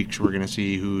next 2 weeks, we're going to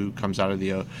see who comes out of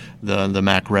the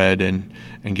MAC Red and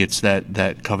gets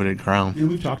that coveted crown.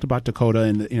 We've talked about Dakota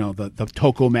and the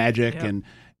Toko Magic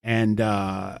and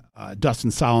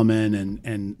Dustin Solomon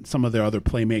and some of their other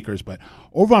playmakers. But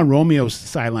over on Romeo's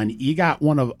sideline, you got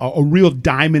one of a real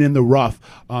diamond in the rough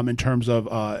in terms of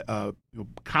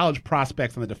college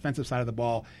prospects on the defensive side of the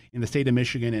ball in the state of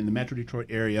Michigan and the Metro Detroit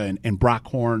area, and Brock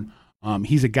Horn.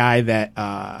 He's a guy that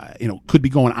could be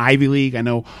going Ivy League. I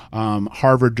know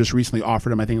Harvard just recently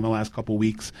offered him, I think, in the last couple of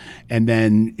weeks. And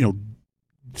then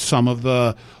some of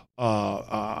the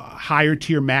higher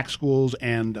tier MAC schools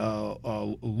and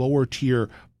lower tier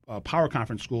power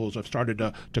conference schools have started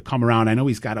to come around. I know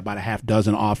he's got about a half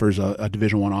dozen offers,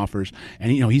 Division I offers,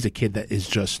 and he's a kid that is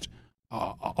just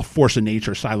a force of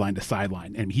nature, sideline to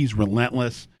sideline, and he's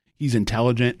relentless. He's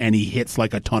intelligent, and he hits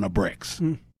like a ton of bricks.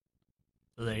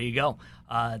 So there you go.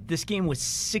 This game was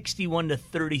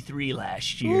 61-33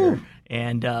 last year,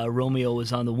 and Romeo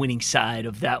was on the winning side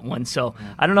of that one. So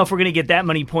I don't know if we're going to get that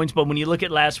many points, but when you look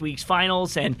at last week's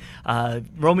finals, and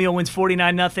Romeo wins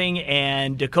 49-0,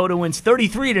 and Dakota wins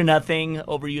 33-0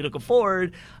 over Utica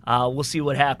Ford, we'll see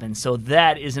what happens. So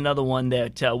that is another one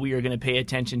that we are going to pay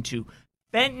attention to.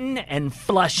 Fenton and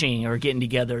Flushing are getting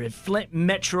together. A Flint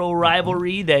Metro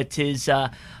rivalry that is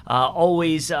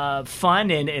always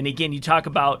fun. And again, you talk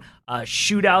about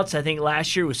shootouts. I think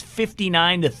last year was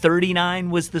 59-39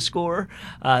 was the score.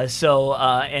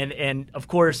 And of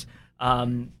course,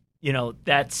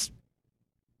 that's.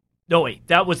 No, wait,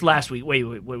 that was last week. Wait,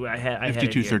 I had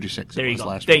 52-36. There you go.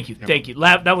 Last Thank week. you, thank you.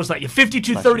 That was like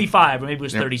 52-35, or maybe it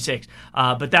was 36.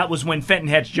 But that was when Fenton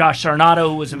had Josh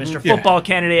Sarnato, who was a Mr. Football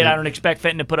candidate. I don't expect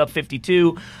Fenton to put up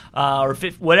 52 or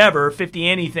 50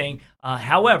 anything.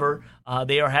 However,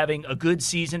 they are having a good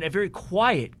season, a very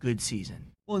quiet good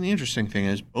season. Well, and the interesting thing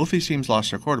is both these teams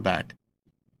lost their quarterback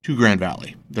to Grand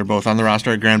Valley. They're both on the roster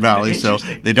at Grand Valley, so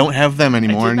they don't have them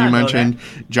anymore. And you mentioned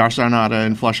Josh Sarnata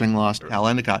and Flushing lost Cal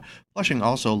Endicott. Flushing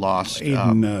also lost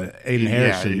Aiden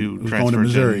Harrison, who's going to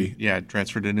Missouri.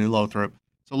 Transferred to New Lothrop.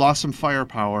 So lost some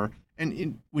firepower.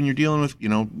 And when you're dealing with,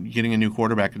 getting a new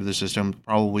quarterback into the system,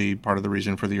 probably part of the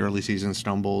reason for the early season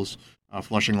stumbles.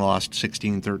 Flushing lost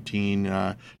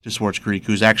 16-13 to Swartz Creek,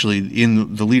 who's actually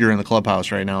the leader in the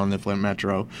clubhouse right now in the Flint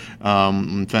Metro.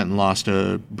 Fenton lost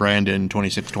to Brandon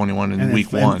 26-21 in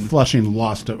week 1. Flushing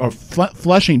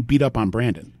Flushing beat up on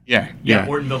Brandon. Yeah.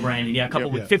 Ortonville Brandon. Yeah, a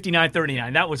couple with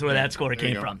 59-39. That was where that score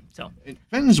came from. So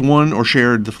Fenton's won or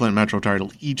shared the Flint Metro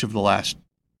title each of the last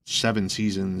 7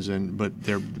 seasons, but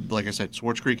they're, like I said,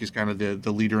 Swartz Creek is kind of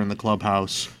the leader in the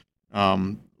clubhouse.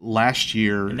 Last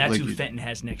year, and that's who Fenton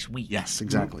has next week. Yes,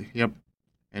 exactly. Yep.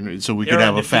 And so we could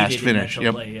have a fast finish.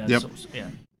 Yep. Yep.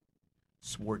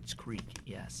 Swartz Creek.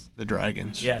 Yes. The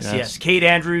Dragons. Yes. Cade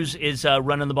Andrews is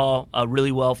running the ball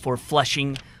really well for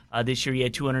Flushing. This year he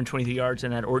had 223 yards in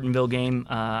that Ortonville game.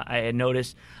 I had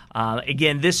noticed.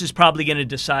 Again, this is probably going to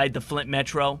decide the Flint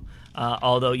Metro.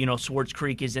 Although Swartz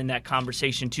Creek is in that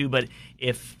conversation too. But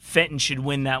if Fenton should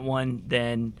win that one,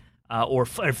 then. Or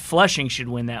if Flushing should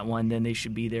win that one, then they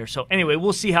should be there. So anyway,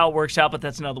 we'll see how it works out, but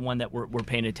that's another one that we're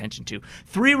paying attention to.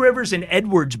 Three Rivers and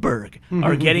Edwardsburg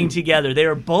are getting together. They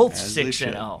are both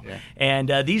 6-0. Yeah.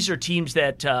 And these are teams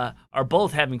that are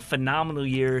both having phenomenal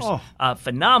years,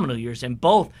 and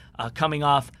both coming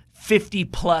off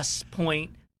 50-plus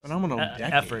point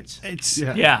efforts. You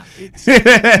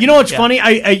know what's funny?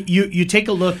 You take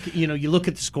a look. You look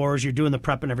at the scores. You're doing the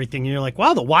prep and everything, and you're like,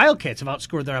 "Wow, the Wildcats have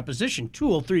outscored their opposition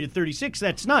 203-36.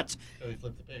 That's nuts." So you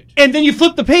flip the page. And then you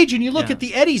flip the page and you look at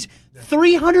the Eddies,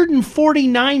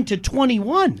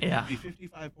 349-21. Yeah,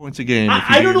 55 points a game.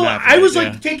 I don't know. I was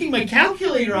taking my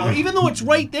calculator out, even though it's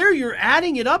right there. You're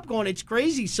adding it up, going, it's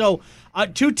crazy. So,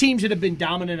 two teams that have been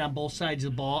dominant on both sides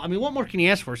of the ball. I mean, what more can you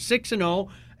ask for? 6-0.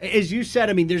 As you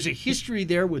said, I mean, there's a history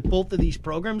there with both of these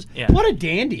programs. Yeah. What a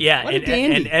dandy. Yeah, what a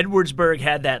dandy. And Edwardsburg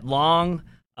had that long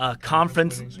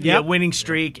conference winning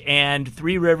streak, and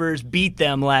Three Rivers beat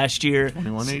them last year.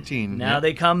 21-18. Now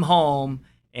they come home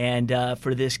and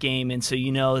for this game, and so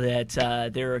you know that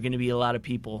there are going to be a lot of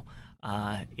people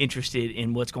interested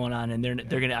in what's going on, and they're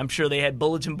going to. I'm sure they had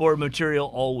bulletin board material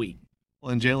all week.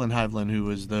 Well, and Jalen Hivlin, who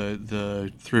was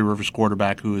the Three Rivers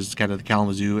quarterback, who was kind of the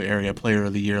Kalamazoo area player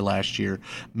of the year last year,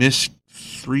 missed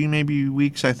 3 maybe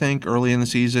weeks, I think, early in the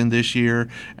season this year,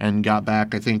 and got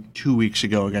back, I think, 2 weeks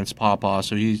ago against Pawpaw.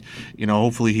 So he's,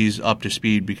 hopefully he's up to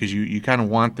speed, because you kind of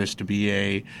want this to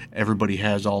be everybody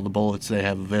has all the bullets they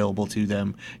have available to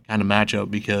them kind of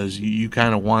matchup, because you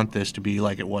kind of want this to be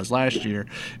like it was last year,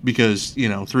 because,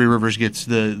 Three Rivers gets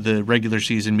the regular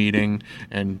season meeting,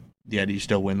 and the Eddies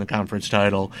still win the conference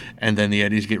title, and then the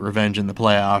Eddies get revenge in the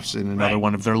playoffs in another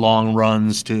one of their long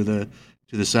runs to the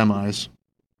semis.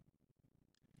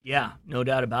 Yeah, no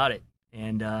doubt about it.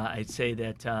 And I'd say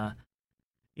that,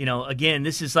 again,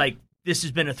 this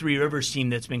has been a Three Rivers team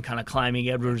that's been kind of climbing.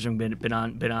 Edwards has been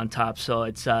on top. So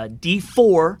it's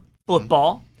D4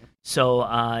 football. So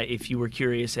if you were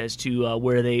curious as to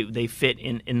where they fit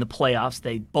in the playoffs,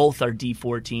 they both are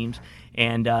D4 teams.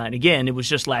 And again, it was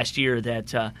just last year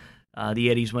that the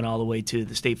Eddies went all the way to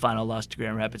the state final, lost to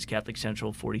Grand Rapids Catholic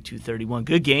Central 42-31.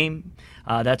 Good game.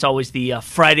 That's always the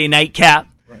Friday night cap.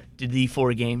 did the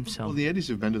 4 games. So Well, the Eddies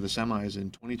have been to the semis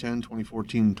in 2010,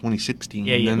 2014, 2016,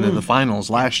 Yeah, yeah. and then the finals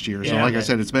last year. So, Yeah. like I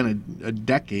said, it's been a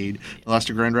decade. They lost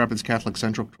to Grand Rapids Catholic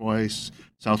Central twice,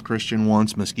 South Christian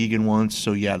once, Muskegon once.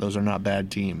 So, yeah, those are not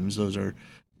bad teams. Those are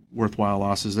worthwhile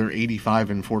losses. They're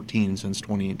 85-14 since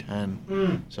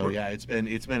 2010. So, yeah, it's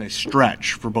been a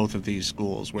stretch for both of these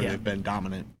schools where Yeah. they've been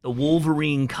dominant. the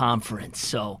Wolverine Conference.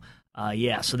 So,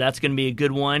 so that's going to be a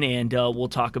good one, and we'll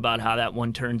talk about how that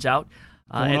one turns out.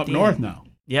 Going at up the north end. now.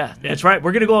 Yeah, that's right.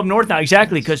 We're going to go up north now,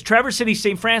 exactly, because Traverse City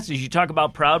St. Francis, you talk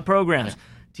about proud programs,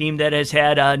 team that has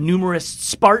had numerous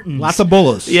Spartans. Lots of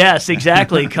bullets. Yes,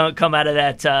 exactly. come out of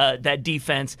that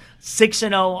defense.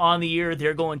 6-0 on the year.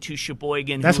 They're going to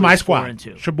Sheboygan. That's who my is squad.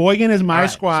 4-2. Sheboygan is my All right,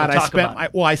 squad. so talk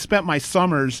about it. I spent my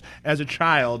summers as a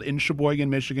child in Sheboygan,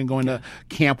 Michigan, going to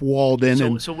Camp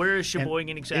Walden. So where is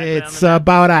Sheboygan exactly? It's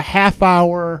about a half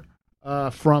hour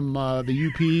from the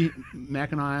UP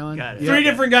Mackinac Island. Got it. Yeah. 3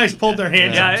 different guys pulled their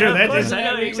hands Yeah, up, too. yeah, of That course, just, I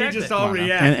know, we exactly. just all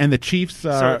react. And the Chiefs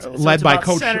are So led it's by about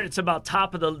Coach. center, it's about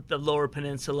top of the lower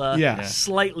peninsula, Yeah.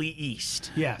 slightly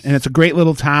east. Yes. And it's a great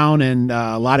little town and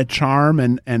a lot of charm,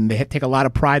 and they take a lot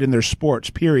of pride in their sports,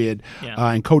 period.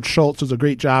 Yeah. And Coach Schultz does a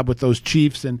great job with those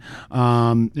Chiefs. And,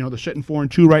 they're sitting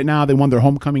 4-2 right now. They won their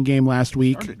homecoming game last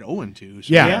week. Started 0-2.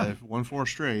 So Yeah. they've won 4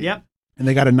 straight. Yep. And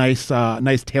they got a nice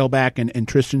tailback in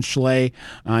Tristan Schley.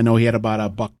 I know he had about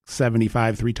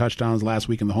 $175, 3 touchdowns last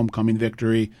week in the homecoming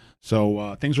victory.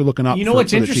 So things are looking up. You know for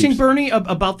what's the interesting, Chiefs. Bernie,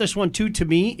 about this one too? To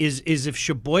me, is if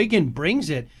Sheboygan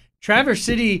brings it, Traverse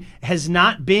City has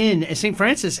not been. St.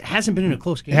 Francis hasn't been in a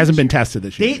close game. It hasn't this been year. tested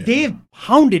this year. They have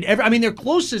pounded every. I mean, their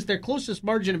closest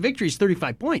margin of victory is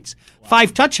 35 points,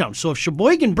 5 touchdowns. So if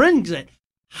Sheboygan brings it,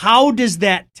 how does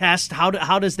that test?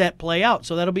 How does that play out?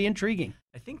 So that'll be intriguing.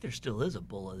 I think there still is a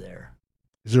Bulla there.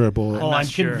 Is there a bullet? Oh, not I'm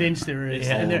sure. convinced there is.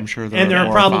 Yeah. and there, I'm sure and there there are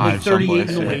are probably 5 38 in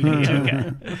the someplace. waiting.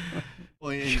 Okay.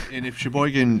 Well, and if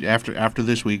Sheboygan, after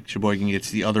this week, Sheboygan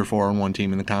gets the other 4-1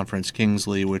 team in the conference,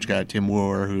 Kingsley, which got Tim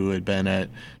Wooer, who had been at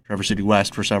Traverse City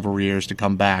West for several years, to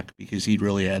come back because he'd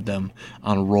really had them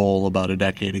on a roll about a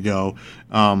decade ago.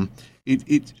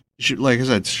 Like I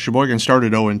said, Sheboygan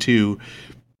started 0-2.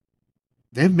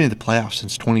 They've made the playoffs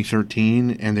since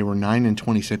 2013, and they were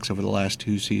 9-26 over the last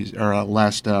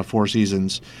 4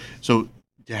 seasons. So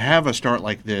to have a start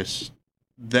like this,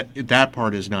 that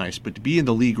part is nice. But to be in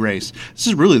the league race, this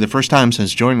is really the first time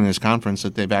since joining this conference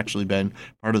that they've actually been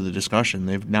part of the discussion.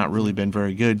 They've not really been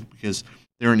very good because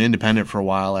they were an independent for a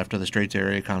while after the Straits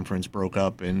Area Conference broke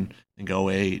up in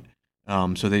 2008.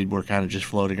 So they were kind of just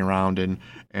floating around, and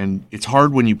it's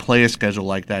hard when you play a schedule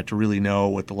like that to really know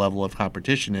what the level of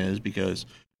competition is because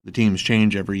the teams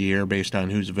change every year based on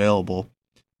who's available.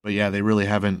 But yeah, they really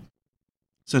haven't,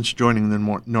 since joining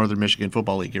the Northern Michigan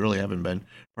Football League, they really haven't been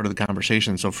part of the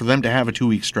conversation. So for them to have a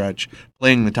 2-week stretch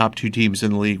playing the top 2 teams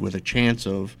in the league with a chance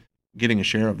of getting a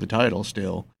share of the title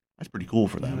still, that's pretty cool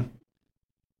for them.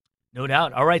 No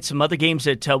doubt. All right, some other games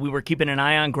that we were keeping an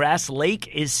eye on. Grass Lake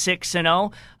is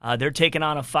 6-0. They're taking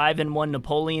on a 5-1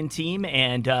 Napoleon team,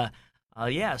 and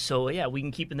we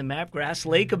can keep in the map. Grass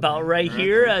Lake about right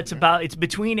here. It's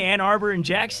between Ann Arbor and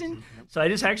Jackson. So I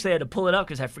just actually had to pull it up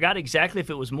because I forgot exactly if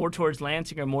it was more towards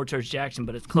Lansing or more towards Jackson,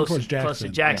 but it's close towards to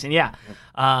Jackson. Jackson. Yeah.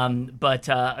 But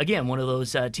again, one of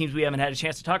those teams we haven't had a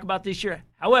chance to talk about this year.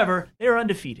 However, they're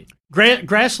undefeated.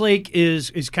 Grass Lake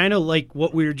is kind of like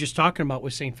what we were just talking about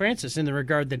with St. Francis in the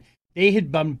regard that they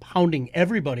had been pounding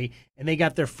everybody, and they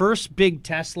got their first big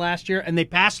test last year, and they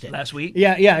passed it. Last week?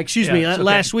 Yeah, excuse me, it's okay.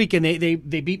 last week, and they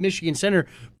beat Michigan Center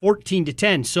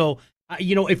 14-10. So,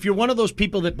 if you're one of those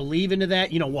people that believe into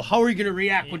that, well, how are you going to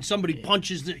react when somebody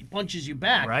punches you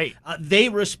back? Right. They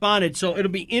responded. So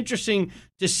it'll be interesting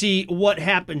to see what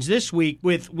happens this week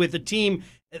with a team.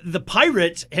 The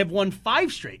Pirates have won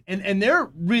 5 straight, and they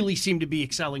really seem to be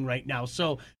excelling right now.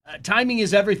 So timing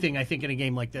is everything, I think, in a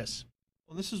game like this.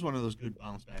 Well, this is one of those good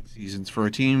bounce-back seasons for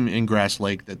a team in Grass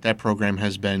Lake that program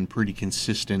has been pretty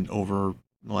consistent over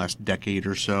the last decade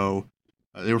or so.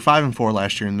 They were 5-4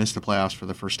 last year and missed the playoffs for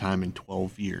the first time in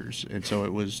 12 years, and so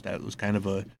that was kind of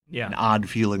an odd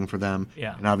feeling for them.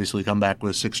 Yeah. And obviously come back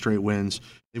with 6 straight wins.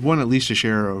 They've won at least a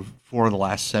share of 4 of the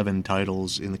last 7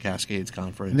 titles in the Cascades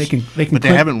Conference. And they can but they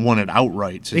haven't won it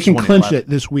outright. They Since can clinch 2011. it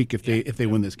this week if they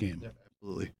win this game.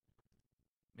 Absolutely.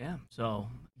 Yeah. So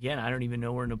again, I don't even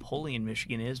know where Napoleon,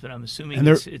 Michigan is, but I'm assuming And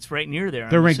it's right near there.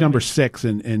 They're I'm ranked assuming. number 6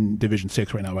 in Division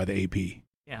 6 right now by the AP.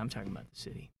 Yeah, I'm talking about the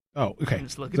city. Oh, okay. I'm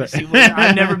just looking to see where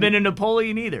I've never been in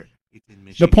Napoleon either. It's in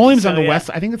Michigan. Napoleon's on So, the yeah. west.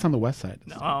 I think it's on the west side.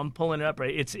 No, I'm pulling it up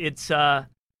right. It's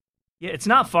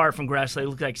not far from Grass Lake. It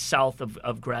looks like south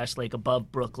of Grass Lake,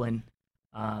 above Brooklyn.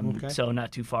 So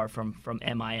not too far from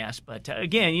MIS. But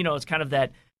again, it's kind of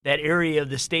that area of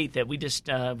the state that we just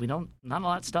not a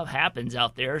lot of stuff happens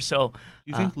out there. So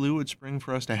do you think Lou would spring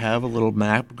for us to have a little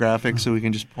map graphic so we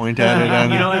can just point at it?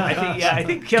 I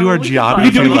think Kevin, do our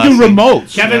geography. We do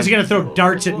remotes. Kevin's going to throw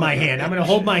darts at my hand. I'm going to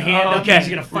hold my hand up. He's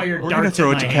going to fire darts. We're going to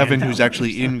throw at it to my Kevin, hand. who's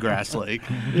actually in Grass Lake.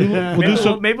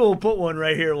 Maybe we'll put one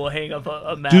right here. We'll hang up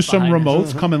a map. Do some behind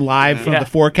remotes coming live from the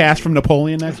forecast from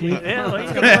Napoleon next week.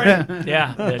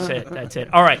 Yeah, that's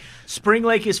it. All right. Spring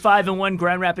Lake is 5-1.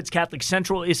 Grand Rapids Catholic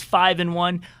Central is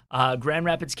 5-1. Grand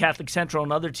Rapids Catholic Central,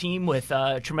 another team with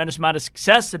a tremendous amount of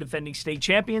success, the defending state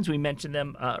champions. We mentioned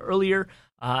them earlier.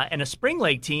 And a Spring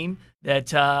Lake team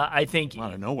that I think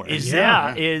out of nowhere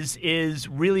is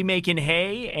really making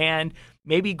hay. And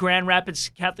maybe Grand Rapids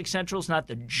Catholic Central is not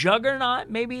the juggernaut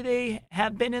maybe they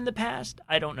have been in the past.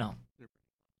 I don't know.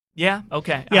 Yeah.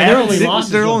 Okay. Yeah, their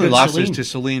only losses Celine. to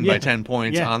Celine by 10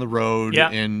 points on the road Yeah.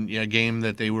 in a game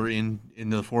that they were in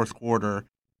the fourth quarter.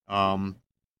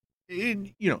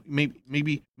 Maybe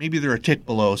they're a tick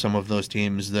below some of those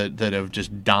teams that have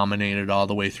just dominated all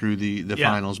the way through the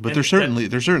finals, but they're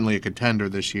certainly a contender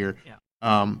this year.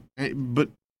 Yeah. But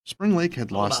Spring Lake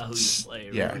had All lost. about who you play,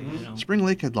 right? Yeah, Spring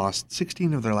Lake had lost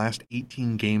 16 of their last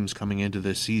 18 games coming into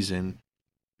this season.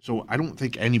 So I don't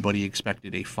think anybody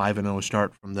expected a 5-0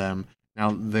 start from them. Now,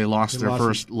 they lost their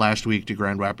first last week to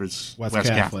Grand Rapids West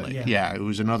Catholic. Yeah, it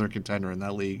was another contender in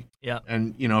that league. Yeah.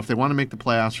 And, if they want to make the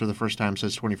playoffs for the first time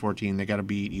since 2014, they got to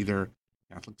beat either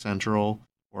Catholic Central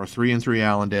or a 3-3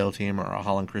 Allendale team or a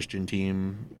Holland Christian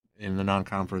team in the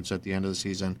non-conference at the end of the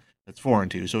season that's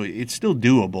 4-2. So it's still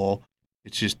doable.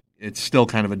 It's still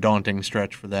kind of a daunting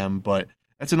stretch for them, but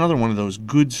that's another one of those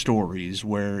good stories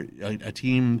where a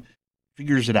team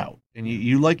figures it out. And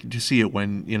you like to see it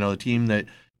when, a team that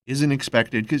isn't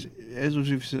expected, because as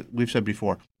we've said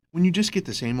before, when you just get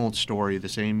the same old story the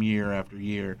same year after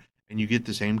year, and you get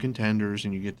the same contenders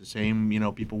and you get the same,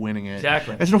 people winning it,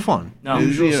 Exactly. it's no fun. No.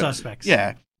 Usual suspects.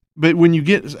 Yeah. But when you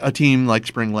get a team like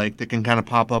Spring Lake that can kind of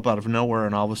pop up out of nowhere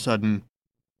and all of a sudden,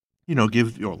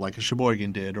 give, like a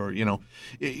Sheboygan did, or,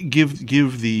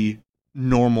 give the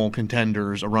normal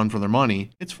contenders a run for their money,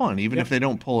 it's fun. Even if they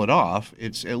don't pull it off,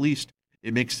 it's at least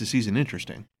it makes the season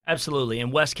interesting. Absolutely.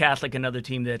 And West Catholic, another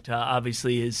team that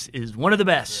obviously is one of the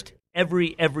best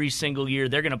every single year.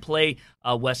 They're going to play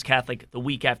West Catholic the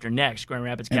week after next. Grand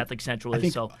Rapids Catholic Central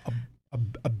is. So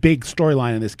a big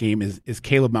storyline in this game is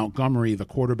Caleb Montgomery, the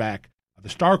quarterback, the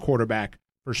star quarterback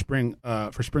for Spring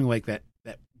Lake that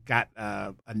got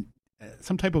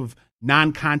some type of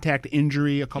non-contact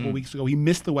injury a couple weeks ago. He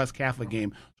missed the West Catholic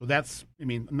game, so that's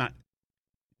I'm not.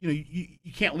 You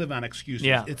can't live on excuses.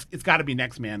 Yeah. It's got to be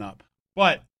next man up.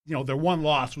 But their one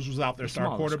loss was without their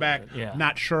star quarterback. Yeah.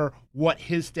 Not sure what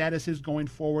his status is going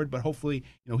forward, but hopefully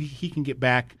he can get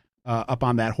back up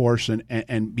on that horse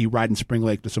and be riding Spring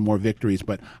Lake to some more victories.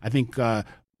 But I think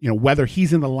whether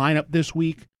he's in the lineup this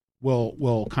week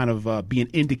will kind of be an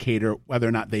indicator whether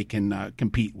or not they can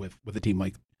compete with a team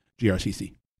like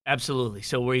GRCC. Absolutely.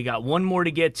 So we got one more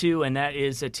to get to, and that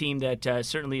is a team that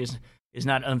certainly is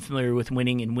not unfamiliar with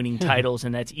winning titles,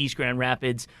 and that's East Grand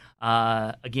Rapids.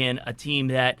 Again, a team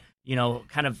that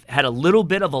kind of had a little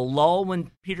bit of a lull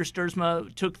when Peter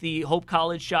Sturzma took the Hope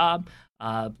College job.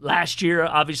 Last year,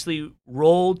 obviously,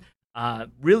 rolled.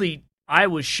 Really, I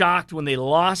was shocked when they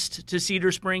lost to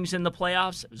Cedar Springs in the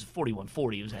playoffs. It was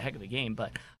 41-40. It was a heck of a game,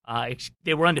 but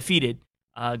they were undefeated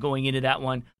going into that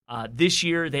one. This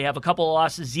year, they have a couple of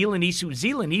losses. Zeeland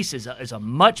East is a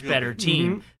much better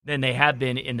team than they have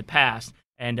been in the past.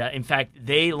 And, in fact,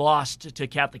 they lost to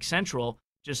Catholic Central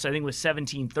just, I think it was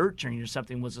 17-13 or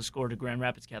something was the score to Grand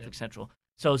Rapids Catholic Central.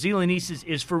 So Zeeland East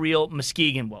is for real.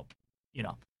 Muskegon, what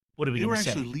are we They were going to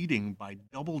say? actually leading by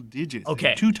double digits. Okay. They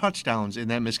had 2 touchdowns in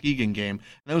that Muskegon game. And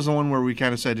that was the one where we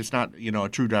kind of said it's not, a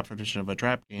true definition of a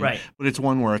trap game. Right. But it's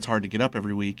one where it's hard to get up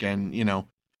every week. And,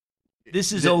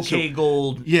 This is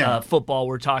gold football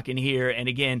we're talking here. And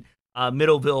again,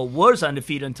 Middleville was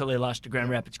undefeated until they lost to Grand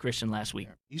Rapids Christian last week.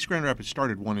 East Grand Rapids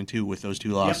started 1-2 with those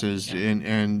 2 losses,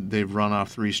 and they've run off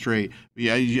 3 straight.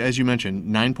 Yeah, as you mentioned,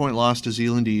 9-point loss to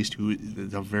Zeeland East, who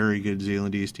is a very good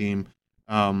Zeeland East team,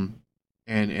 and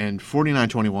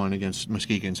 49-21 against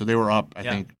Muskegon. So they were up, I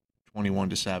think,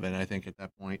 21-7. I think at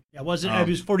that point. Yeah, it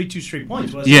was 42 straight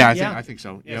points, wasn't Yeah, it? I think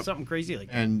so. Yeah, something crazy like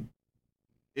that. And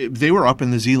they were up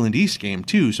in the Zeeland East game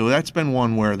too, so that's been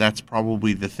one where that's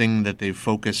probably the thing that they've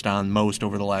focused on most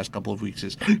over the last couple of weeks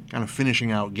is kind of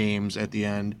finishing out games at the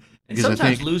end. And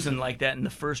sometimes losing like that in the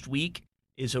first week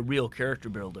is a real character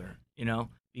builder,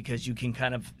 because you can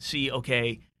kind of see,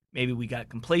 okay, maybe we got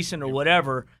complacent or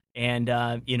whatever, and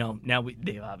now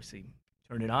they obviously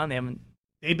turned it on. They haven't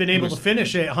They've been able to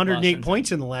finish at 108 Boston.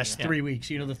 points in the last 3 weeks,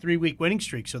 the 3-week winning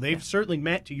streak. So they've certainly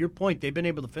met, to your point, they've been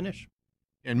able to finish.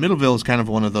 And Middleville is kind of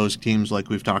one of those teams like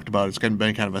we've talked about. It's been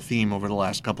kind of a theme over the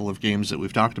last couple of games that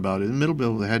we've talked about. In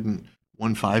Middleville, they hadn't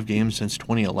won 5 games since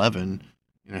 2011.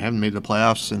 Haven't made the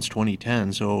playoffs since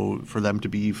 2010. So for them to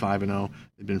be 5-0,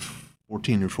 they've been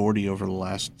 14-40 over the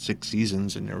last 6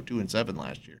 seasons, and they were 2-7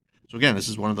 last year. So again, this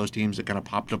is one of those teams that kind of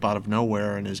popped up out of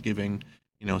nowhere and is giving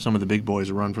some of the big boys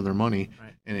a run for their money.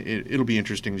 Right. And it'll be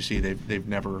interesting to see. They've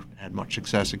never had much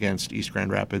success against East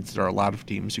Grand Rapids. There are a lot of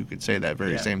teams who could say that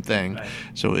very same thing. Right.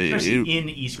 So Especially in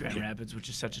East Grand Rapids, which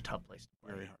is such a tough place to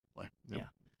play. very hard to play. Yep. Yeah.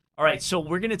 All right, so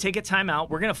we're going to take a timeout.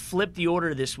 We're going to flip the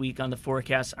order this week on the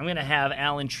forecast. I'm going to have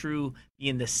Alan True be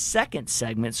in the second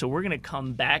segment, so we're going to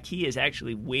come back. He is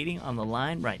actually waiting on the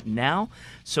line right now,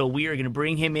 so we are going to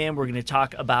bring him in. We're going to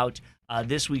talk about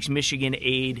this week's Michigan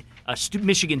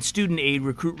Student Aid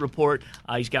Recruit Report.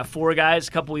 He's got 4 guys,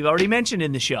 a couple we've already mentioned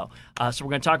in the show. So we're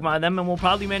going to talk about them, and we'll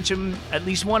probably mention at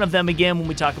least one of them again when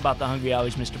we talk about the Hungry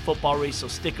Howie's Mr. Football Race, so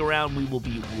stick around. We will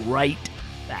be right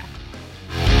back.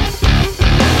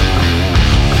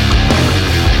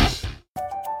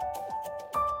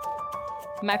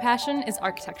 My passion is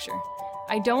architecture.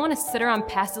 I don't want to sit around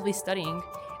passively studying.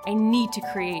 I need to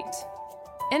create.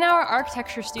 In our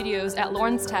architecture studios at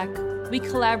Lawrence Tech, we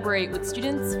collaborate with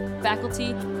students,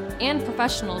 faculty, and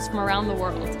professionals from around the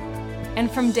world.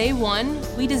 And from day one,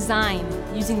 we design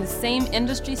using the same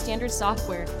industry standard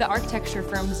software that architecture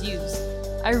firms use.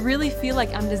 I really feel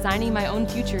like I'm designing my own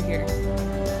future here.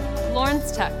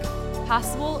 Lawrence Tech.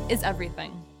 Possible is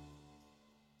everything.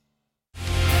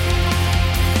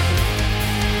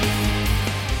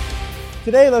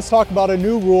 Today, let's talk about a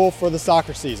new rule for the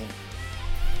soccer season.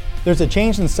 There's a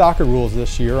change in soccer rules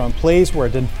this year on plays where a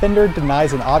defender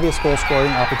denies an obvious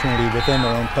goal-scoring opportunity within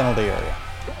their own penalty area.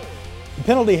 The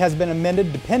penalty has been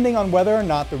amended depending on whether or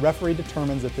not the referee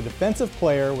determines that the defensive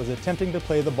player was attempting to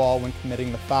play the ball when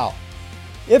committing the foul.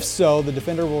 If so, the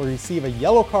defender will receive a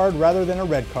yellow card rather than a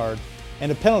red card,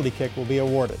 and a penalty kick will be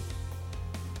awarded.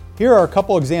 Here are a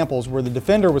couple examples where the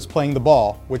defender was playing the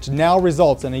ball, which now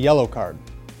results in a yellow card.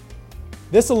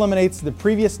 This eliminates the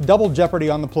previous double jeopardy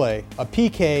on the play, a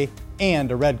PK,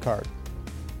 and a red card.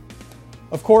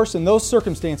 Of course, in those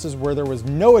circumstances where there was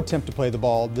no attempt to play the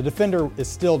ball, the defender is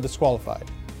still disqualified.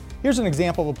 Here's an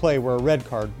example of a play where a red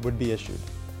card would be issued.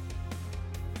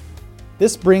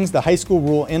 This brings the high school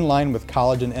rule in line with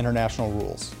college and international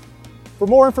rules. For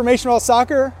more information about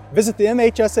soccer, visit the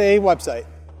MHSAA website.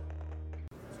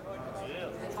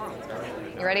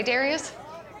 You ready, Darius?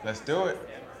 Let's do it.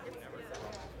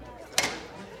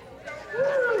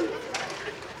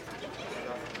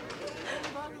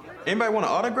 Anybody want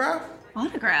an autograph?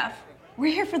 Autograph?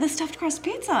 We're here for the stuffed crust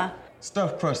pizza.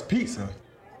 Stuffed crust pizza?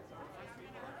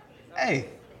 Hey,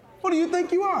 who do you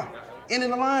think you are? End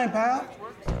of the line, pal.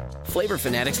 Flavor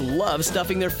fanatics love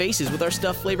stuffing their faces with our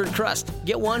stuffed flavored crust.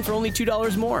 Get one for only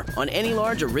 $2 more on any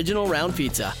large original round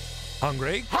pizza.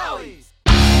 Hungry Howie's.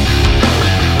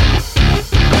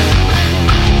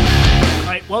 All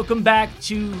right, welcome back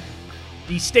to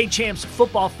the State Champs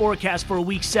football forecast for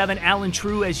Week 7. Alan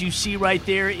True, as you see right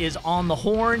there, is on the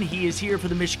horn. He is here for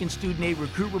the Michigan Student Aid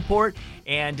Recruit Report.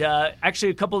 And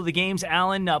actually, a couple of the games.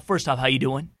 Alan, first off, how you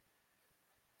doing?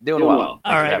 Doing well.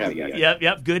 All right.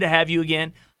 Yep. Good to have you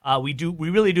again. We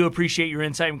really do appreciate your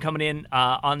insight and coming in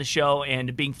on the show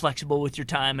and being flexible with your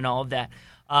time and all of that.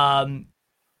 A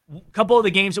couple of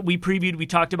the games that we previewed, we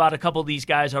talked about a couple of these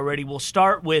guys already. We'll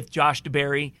start with Josh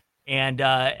DeBerry. And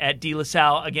at De La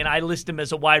Salle, again, I list him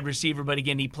as a wide receiver, but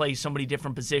again, he plays so many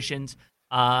different positions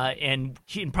and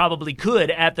he probably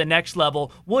could at the next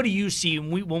level. What do you see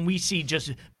when we see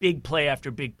just big play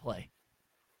after big play?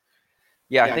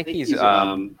 Yeah, I think he's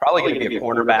probably going to be a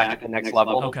quarterback at the next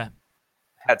level. Okay.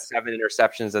 Had 7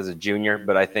 interceptions as a junior,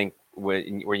 but I think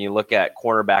when you look at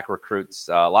quarterback recruits,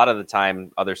 a lot of the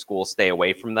time other schools stay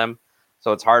away from them.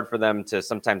 So it's hard for them to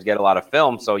sometimes get a lot of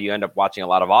film. So you end up watching a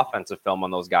lot of offensive film on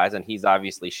those guys. And he's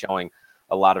obviously showing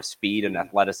a lot of speed and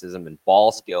athleticism and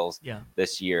ball skills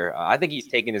this year. I think he's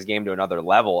taken his game to another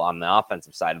level on the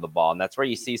offensive side of the ball. And that's where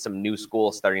you see some new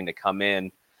schools starting to come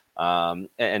in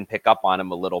and pick up on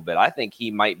him a little bit. I think he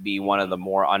might be one of the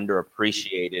more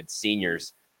underappreciated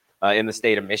seniors in the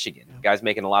state of Michigan. Guy's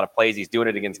making a lot of plays. He's doing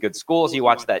it against good schools. You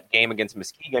watch that game against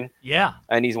Muskegon. Yeah.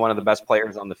 And he's one of the best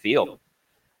players on the field.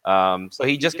 So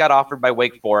he just got offered by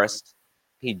Wake Forest.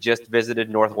 He just visited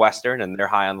Northwestern, and they're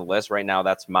high on the list right now.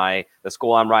 That's the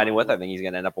school I'm riding with. I think he's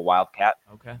going to end up a Wildcat.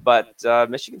 Okay. But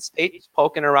Michigan State is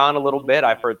poking around a little bit.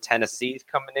 I've heard Tennessee's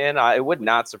coming in. It would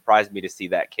not surprise me to see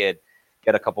that kid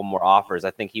get a couple more offers.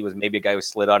 I think he was maybe a guy who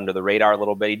slid under the radar a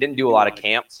little bit. He didn't do a lot of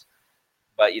camps,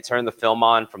 but you turn the film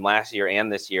on from last year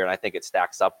and this year, and I think it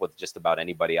stacks up with just about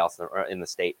anybody else in the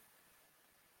state.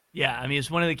 Yeah, I mean, it's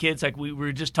one of the kids, like we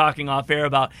were just talking off air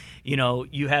about,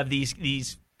 you have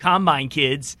these combine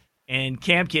kids and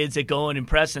camp kids that go and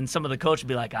impress, and some of the coaches will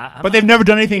be like, but they've never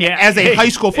done anything as a high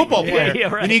school football player. Yeah,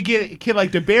 right. And you get a kid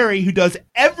like DeBerry who does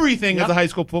everything as a high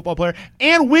school football player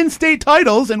and wins state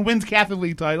titles and wins Catholic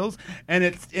League titles, and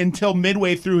it's until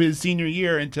midway through his senior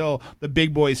year until the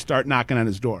big boys start knocking on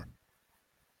his door.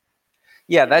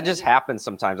 Yeah, that just happens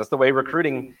sometimes. That's the way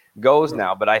recruiting goes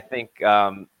now. But I think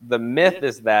the myth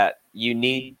is that you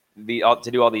need to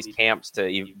do all these camps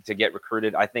to get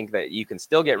recruited. I think that you can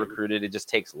still get recruited. It just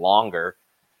takes longer.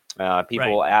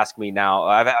 People ask me now.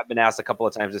 I've been asked a couple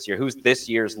of times this year, who's this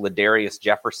year's Ladarius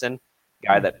Jefferson,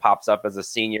 guy that pops up as a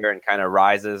senior and kind of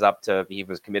rises up to, he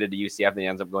was committed to UCF and he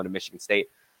ends up going to Michigan State.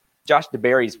 Josh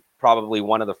DeBerry's probably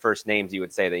one of the first names you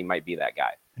would say that he might be that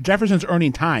guy. Jefferson's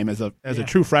earning time as a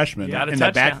true freshman in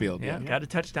that backfield. Yeah, got a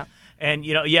touchdown. And,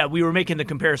 we were making the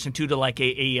comparison, too, to like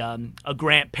a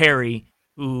Grant Perry,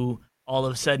 who all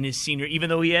of a sudden his senior, even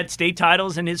though he had state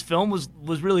titles and his film was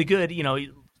really good, a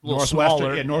little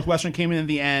smaller. Yeah, Northwestern came in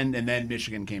the end, and then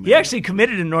Michigan came in. He actually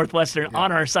committed to Northwestern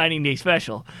on our signing day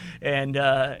special, and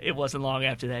it wasn't long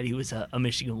after that he was a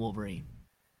Michigan Wolverine.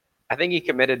 I think he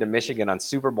committed to Michigan on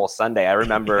Super Bowl Sunday. I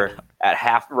remember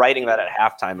writing that at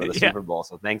halftime of the Super Bowl.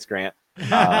 So thanks, Grant.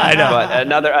 I know.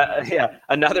 But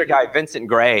another guy, Vincent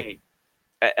Gray,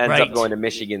 ends up going to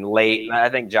Michigan late. I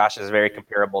think Josh is very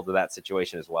comparable to that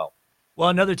situation as well. Well,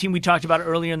 another team we talked about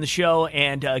earlier in the show,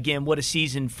 and again, what a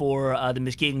season for the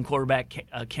Muskegon quarterback,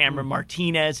 Cameron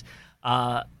Martinez.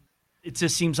 It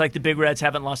just seems like the Big Reds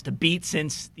haven't lost a beat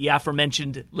since the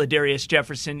aforementioned Ladarius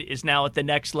Jefferson is now at the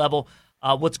next level.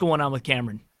 What's going on with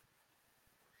Cameron?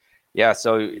 Yeah,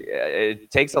 so it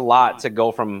takes a lot to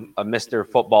go from a Mr.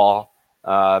 Football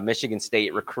Michigan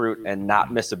State recruit and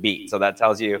not miss a beat. So that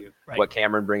tells you what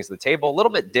Cameron brings to the table. A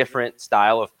little bit different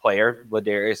style of player.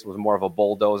 Ladarius was more of a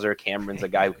bulldozer. Cameron's a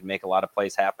guy who can make a lot of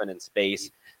plays happen in space.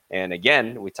 And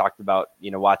again, we talked about,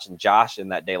 watching Josh in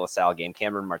that De La Salle game.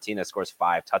 Cameron Martinez scores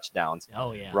 5 touchdowns.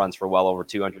 Oh, yeah. Runs for well over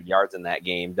 200 yards in that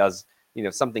game. Does,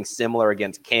 something similar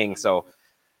against King. So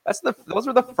those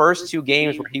were the first 2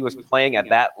 games where he was playing at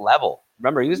that level.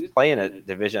 Remember, he was playing at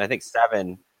Division, I think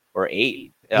 7 or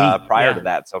 8 prior to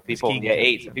that. So people,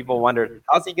 8. So people wondered,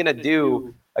 how's he going to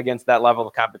do against that level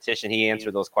of competition? He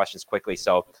answered those questions quickly.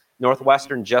 So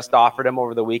Northwestern just offered him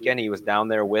over the weekend. He was down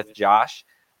there with Josh.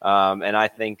 And I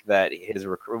think that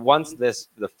once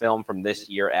the film from this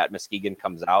year at Muskegon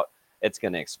comes out, it's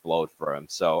going to explode for him.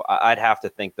 So I'd have to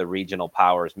think the regional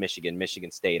powers, Michigan, Michigan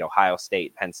State, Ohio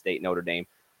State, Penn State, Notre Dame,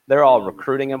 they're all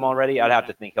recruiting him already. I'd have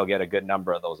to think he'll get a good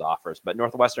number of those offers. But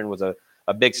Northwestern was a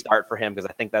big start for him because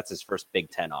I think that's his first Big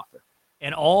Ten offer.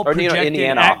 And all projected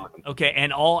Indiana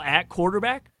and all at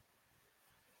quarterback?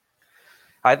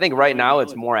 I think right now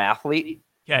it's more athlete.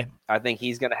 Okay. I think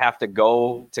he's going to have to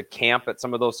go to camp at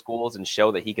some of those schools and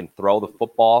show that he can throw the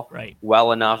football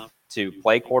well enough to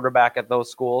play quarterback at those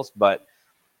schools. But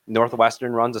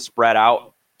Northwestern runs a spread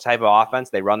out type of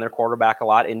offense. They run their quarterback a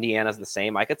lot. Indiana's the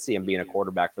same. I could see him being a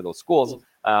quarterback for those schools.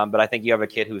 But I think you have a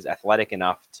kid who's athletic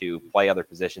enough to play other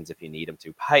positions if you need him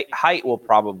to. Height will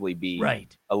probably be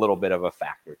a little bit of a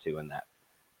factor too in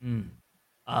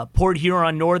that. Port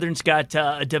Huron Northern's got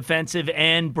a defensive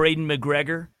end, Braden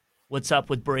McGregor. What's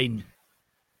up with Braden?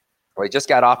 Well, he just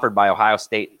got offered by Ohio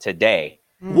State today.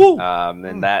 Woo!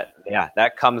 And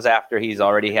that comes after he's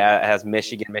already has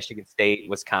Michigan, Michigan State,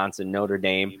 Wisconsin, Notre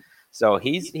Dame. So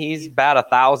he's bat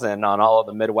 1,000 on all of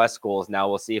the Midwest schools. Now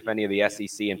we'll see if any of the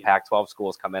SEC and Pac-12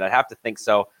 schools come in. I'd have to think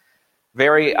so.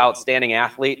 Very outstanding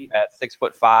athlete at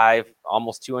 6'5",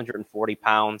 almost 240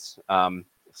 pounds. Some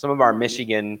of our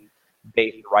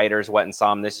Michigan-based writers went and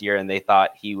saw him this year, and they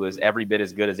thought he was every bit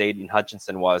as good as Aiden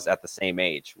Hutchinson was at the same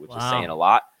age, which is saying a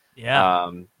lot. Yeah.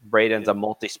 Braden's a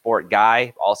multi-sport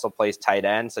guy, also plays tight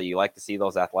end, so you like to see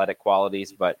those athletic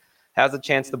qualities, but has a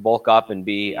chance to bulk up and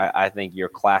be, I think, your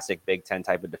classic Big Ten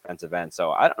type of defensive end.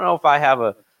 So I don't know if I have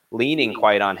a leaning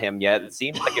quite on him yet. It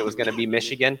seems like it was going to be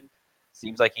Michigan.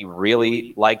 Seems like he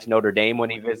really liked Notre Dame when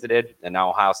he visited, and now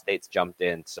Ohio State's jumped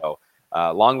in. So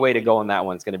long way to go on that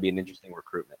one. It's going to be an interesting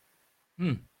recruitment.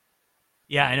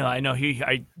 Yeah, I know.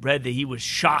 I read that he was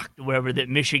shocked wherever that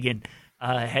Michigan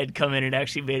had come in and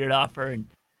actually made an offer. And,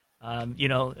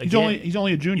 again, he's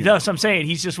only a junior. That's what I'm saying.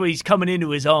 He's coming into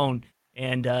his own.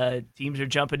 And teams are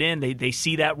jumping in. They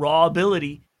see that raw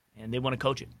ability, and they want to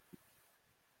coach it.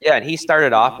 Yeah, and he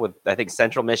started off with, I think,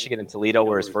 Central Michigan and Toledo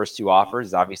were his first 2 offers.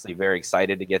 He's obviously very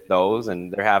excited to get those,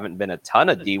 and there haven't been a ton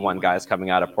of D1 guys coming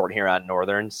out of Port Huron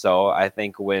Northern. So I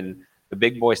think when the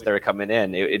big boys started coming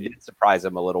in, it did surprise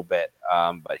him a little bit.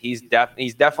 But he's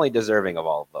definitely deserving of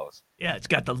all of those. Yeah, it's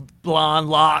got the blonde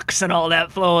locks and all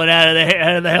that flowing out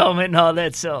of the helmet and all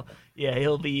that. So yeah,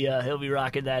 he'll be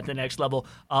rocking that at the next level.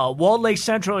 Walled Lake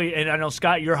Central, and I know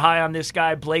Scott, you're high on this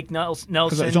guy, Blake Nelson.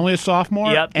 Because he's only a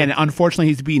sophomore, Yep. And unfortunately,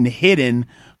 he's being hidden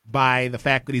by the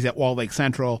fact that he's at Walled Lake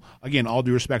Central. Again, all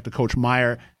due respect to Coach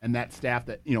Meyer and that staff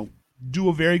that do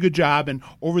a very good job, and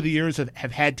over the years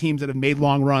have had teams that have made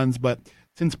long runs. But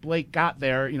since Blake got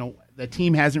there, the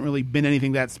team hasn't really been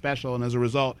anything that special, and as a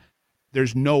result,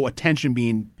 there's no attention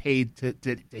being paid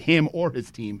to him or his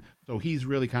team. So he's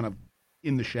really kind of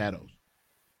in the shadows.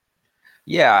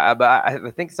 Yeah, but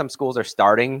I think some schools are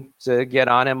starting to get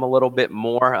on him a little bit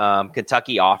more.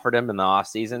 Kentucky offered him in the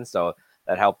offseason, so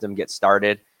that helped him get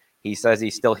started. He says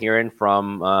he's still hearing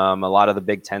from a lot of the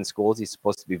Big Ten schools. He's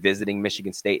supposed to be visiting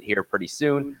Michigan State here pretty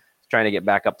soon. He's trying to get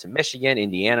back up to Michigan.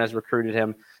 Indiana's recruited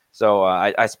him. So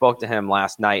I spoke to him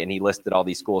last night, and he listed all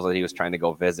these schools that he was trying to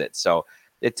go visit. So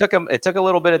it took a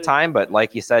little bit of time, but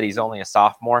like you said, he's only a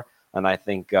sophomore. And I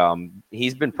think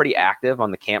he's been pretty active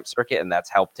on the camp circuit, and that's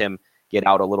helped him get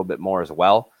out a little bit more as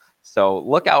well. So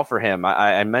look out for him.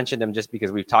 I mentioned him just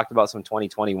because we've talked about some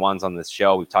 2021s on this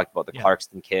show. We've talked about the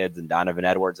Clarkston kids and Donovan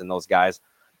Edwards and those guys.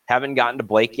 Haven't gotten to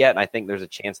Blake yet, and I think there's a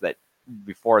chance that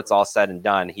before it's all said and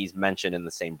done, he's mentioned in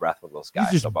the same breath with those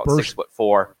guys. So about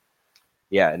 6'4",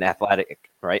 and athletic,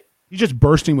 right? He's just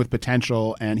bursting with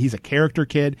potential, and he's a character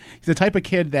kid. He's the type of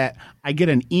kid that I get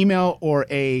an email or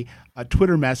a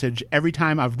Twitter message every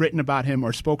time I've written about him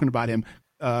or spoken about him,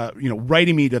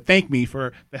 writing me to thank me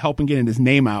for the help in getting his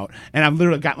name out. And I've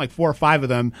literally gotten like 4 or 5 of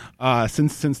them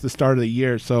since the start of the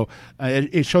year. So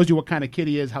it shows you what kind of kid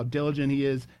he is, how diligent he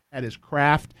is at his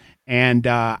craft. And,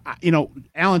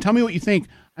 Alan, tell me what you think.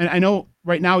 I know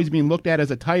right now he's being looked at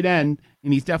as a tight end,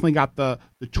 and he's definitely got the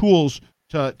tools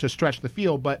to stretch the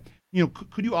field. But,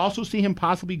 could you also see him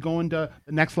possibly going to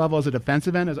the next level as a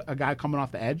defensive end, as a guy coming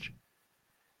off the edge?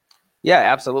 Yeah,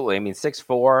 absolutely. I mean,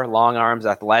 6'4", long arms,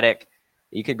 athletic.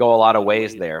 You could go a lot of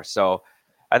ways there. So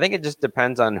I think it just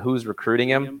depends on who's recruiting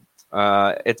him.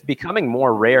 It's becoming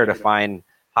more rare to find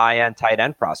high-end tight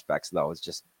end prospects, though. It's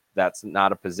just that's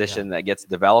not a position that gets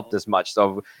developed as much.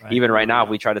 So even right now, if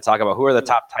we try to talk about who are the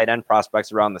top tight end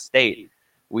prospects around the state,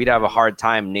 we'd have a hard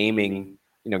time naming,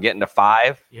 getting to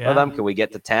 5 of them. Can we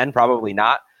get to 10? Probably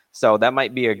not. So that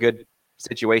might be a good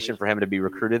situation for him to be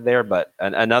recruited there. But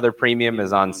another premium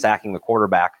is on sacking the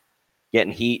quarterback,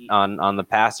 getting heat on the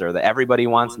passer. That everybody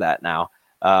wants that now.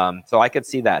 So I could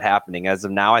see that happening. As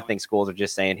of now, I think schools are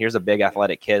just saying, here's a big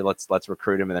athletic kid. Let's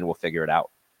recruit him, and then we'll figure it out.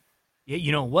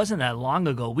 Yeah, it wasn't that long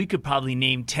ago. We could probably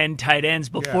name 10 tight ends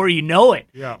before you know it.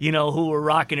 Yeah. Who were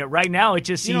rocking it. Right now, it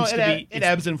just seems to be. It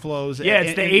ebbs and flows. Yeah,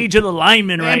 it's the age of the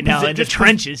lineman right now in the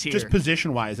trenches here. Just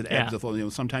position-wise, it ebbs and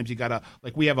flows. Sometimes you got to,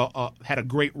 like we have had a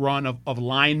great run of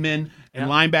linemen and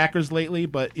linebackers lately,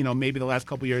 but, maybe the last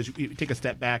couple of years, you take a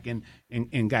step back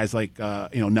and guys like,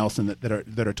 Nelson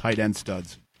that are tight end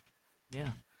studs.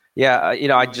 Yeah. Yeah,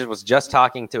 I was just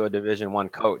talking to a Division I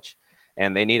coach,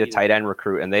 and they need a tight end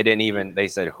recruit, and they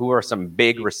said, who are some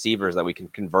big receivers that we can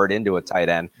convert into a tight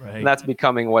end? Right. And that's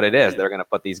becoming what it is. They're going to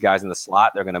put these guys in the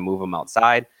slot. They're going to move them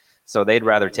outside. So they'd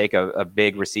rather take a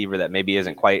big receiver that maybe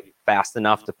isn't quite fast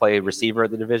enough to play receiver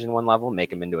at the Division I level,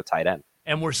 make him into a tight end.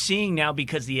 And we're seeing now,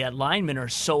 because the linemen are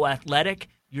so athletic,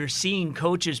 you're seeing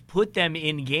coaches put them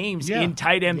in games in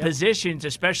tight end positions,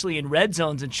 especially in red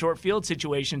zones and short field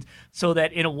situations, so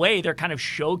that in a way they're kind of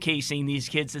showcasing these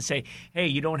kids to say, hey,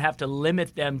 you don't have to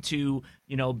limit them to,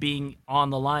 being on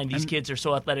the line. These kids are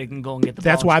so athletic and go and get the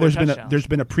ball. That's why there's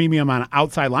been a premium on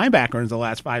outside linebackers in the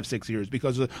last 5-6 years,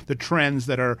 because of the trends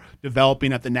that are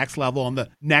developing at the next level and the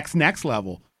next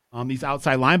level. These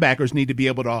outside linebackers need to be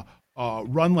able to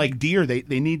run like deer.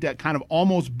 They need to kind of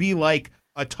almost be like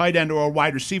a tight end or a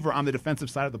wide receiver on the defensive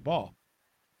side of the ball.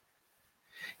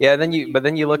 Yeah, then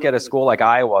you look at a school like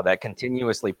Iowa that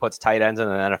continuously puts tight ends in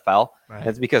the NFL. Right.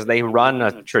 It's because they run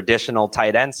a traditional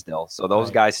tight end still. So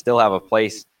those guys still have a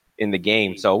place in the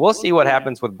game. So we'll see what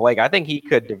happens with Blake. I think he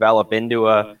could develop into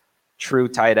a true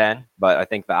tight end, but I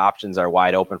think the options are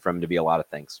wide open for him to be a lot of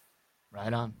things.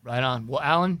 Right on. Well,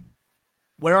 Alan,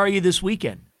 where are you this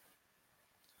weekend?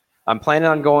 I'm planning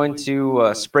on going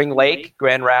to Spring Lake,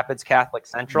 Grand Rapids Catholic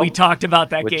Central. We talked about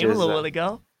that game a little while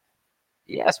ago.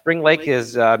 Yeah, Spring Lake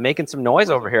is making some noise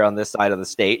over here on this side of the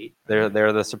state. They're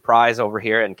the surprise over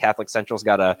here, and Catholic Central's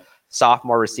got a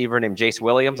sophomore receiver named Jace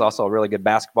Williams, also a really good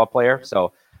basketball player.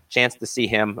 So chance to see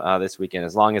him this weekend.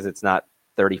 As long as it's not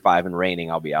 35 and raining,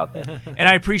 I'll be out there. And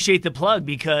I appreciate the plug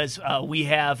because we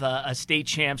have a state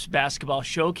champs basketball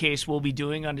showcase we'll be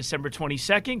doing on December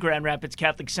 22nd. Grand Rapids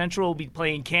Catholic Central will be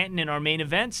playing Canton in our main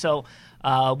event, so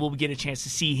we'll get a chance to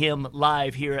see him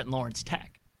live here at Lawrence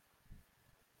Tech.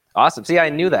 Awesome. See, I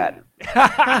knew that. So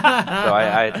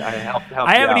I helped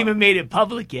I haven't you out. even made it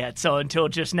public yet, so until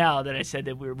just now that I said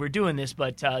that we're doing this,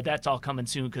 but that's all coming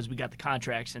soon because we got the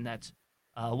contracts, and that's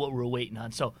what we're waiting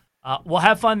on. So we'll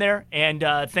have fun there, and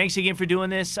thanks again for doing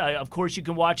this. Of course, you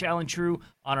can watch Alan True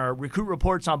on our recruit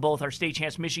reports on both our State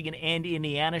Champs Michigan and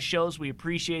Indiana shows. We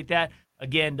appreciate that.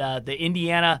 Again, the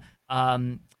Indiana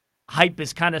hype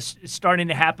is kind of starting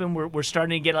to happen. We're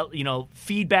starting to get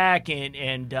feedback,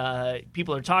 and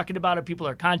people are talking about it. People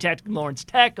are contacting Lawrence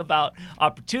Tech about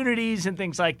opportunities and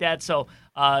things like that. So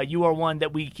you are one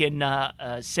that we can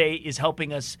say is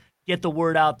helping us get the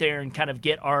word out there and kind of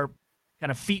get our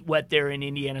kind of feet wet there in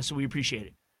Indiana. So we appreciate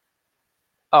it.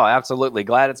 Oh, absolutely.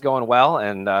 Glad it's going well.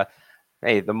 And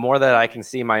hey, the more that I can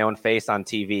see my own face on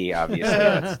TV,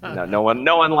 obviously, no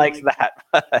one likes that.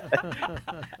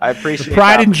 I appreciate the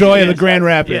pride and joy of the Grand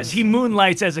Rapids. Yes, he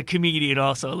moonlights as a comedian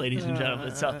also, ladies and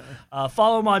gentlemen. So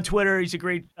follow him on Twitter. He's a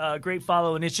great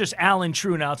follow, and it's just Alan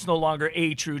True now. It's no longer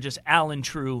A True, just Alan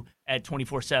True at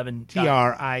 247.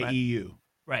 TRIEU.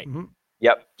 Right. Mm-hmm.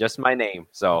 Yep, just my name.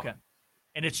 So. Okay.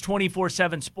 And it's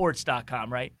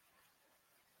 247sports.com, right?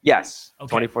 Yes,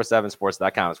 okay.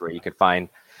 247sports.com is where you could find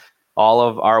all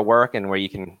of our work and where you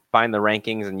can find the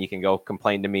rankings, and you can go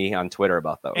complain to me on Twitter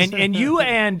about those. And you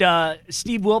and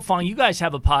Steve Wiltfong, you guys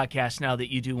have a podcast now that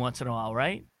you do once in a while,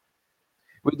 right?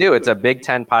 We do. It's a Big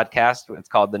Ten podcast. It's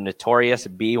called the Notorious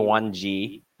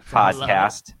B1G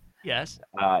podcast. Yes.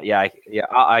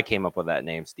 I came up with that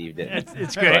name. Steve did.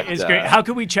 It's great. It's great. How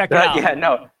can we check it out? Yeah,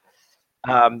 no.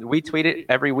 We tweet it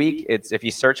every week. It's if you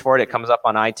search for it, it comes up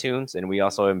on iTunes, and we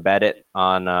also embed it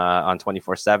on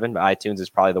 24/7. But iTunes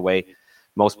is probably the way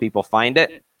most people find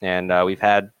it. And we've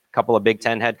had a couple of Big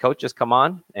Ten head coaches come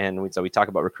on, and so we talk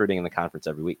about recruiting in the conference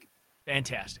every week.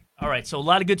 Fantastic. All right, so a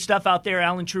lot of good stuff out there,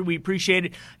 Alan True. We appreciate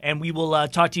it, and we will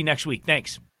talk to you next week.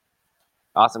 Thanks.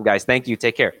 Awesome, guys. Thank you.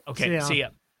 Take care. Okay, see ya.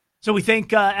 So we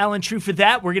thank Alan True for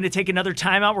that. We're going to take another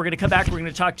timeout. We're going to come back. We're going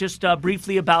to talk just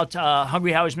briefly about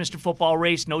Hungry Howie's Mr. Football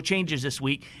race. No changes this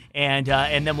week. And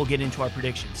then we'll get into our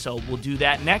predictions. So we'll do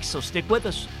that next. So stick with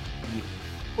us. The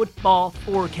football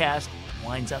forecast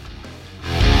winds up.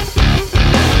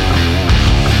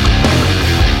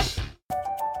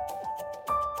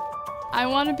 I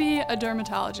want to be a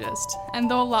dermatologist, and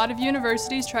though a lot of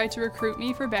universities tried to recruit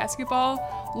me for basketball,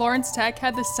 Lawrence Tech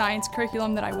had the science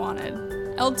curriculum that I wanted.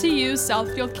 LTU's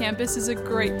Southfield campus is a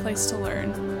great place to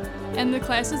learn, and the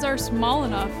classes are small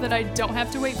enough that I don't have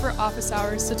to wait for office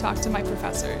hours to talk to my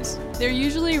professors. They're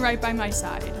usually right by my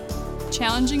side,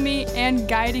 challenging me and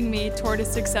guiding me toward a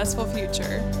successful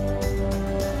future.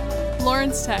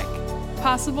 Lawrence Tech.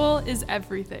 Possible is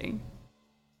everything.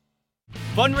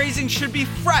 Fundraising should be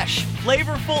fresh,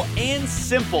 flavorful, and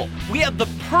simple. We have the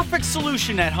perfect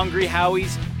solution at Hungry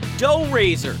Howie's, Dough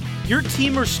Raiser. Your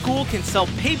team or school can sell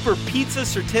paper pizza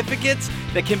certificates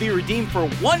that can be redeemed for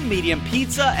one medium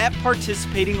pizza at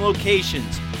participating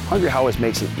locations. Hungry Howie's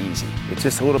makes it easy. It's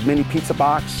just a little mini pizza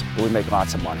box, but we make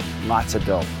lots of money, lots of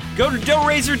dough. Go to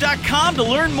doughraiser.com to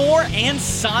learn more and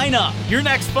sign up. Your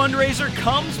next fundraiser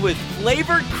comes with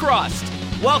flavored crust.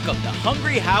 Welcome to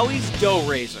Hungry Howie's Dough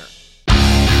Raiser.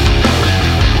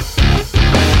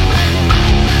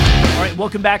 All right,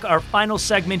 welcome back. Our final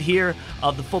segment here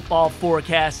of the football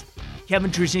forecast.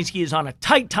 Kevin Trzynski is on a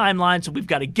tight timeline, so we've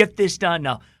got to get this done.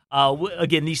 Now,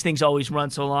 again, these things always run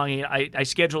so long. I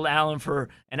scheduled Alan for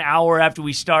an hour after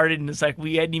we started, and it's like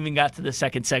we hadn't even got to the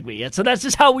second segment yet. So that's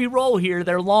just how we roll here.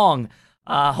 They're long.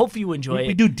 Hope you enjoy it.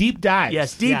 We do deep dives.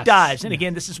 Yes, deep dives. And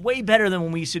again, this is way better than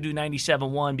when we used to do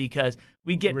 97.1 because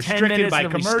we get 10 minutes by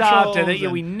and then we stopped. And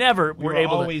then, we never were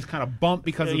able to. always kind of bump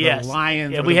because of the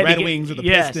Lions or the Red Wings or the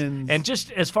Pistons. And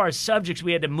just as far as subjects,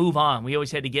 we had to move on. We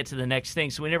always had to get to the next thing.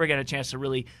 So we never got a chance to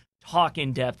really talk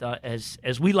in depth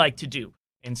as we like to do.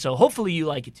 And so hopefully you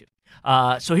like it too.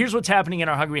 So here's what's happening in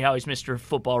our Hungry Howie's Mr.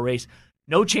 Football race.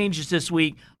 No changes this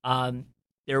week.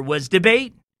 There was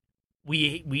debate.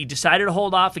 We decided to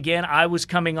hold off again. I was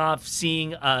coming off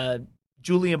seeing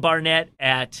Julian Barnett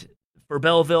for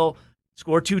Belleville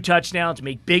score 2 touchdowns,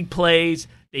 make big plays.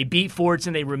 They beat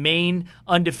Fordson. They remain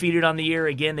undefeated on the year.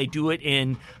 Again, they do it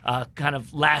in kind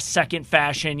of last-second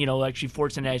fashion. Actually,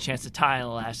 Fordson had a chance to tie in the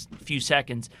last few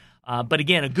seconds. But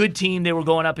again, a good team they were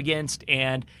going up against,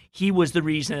 and he was the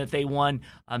reason that they won.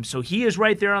 So he is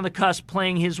right there on the cusp,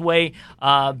 playing his way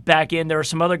back in. There are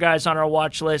some other guys on our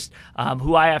watch list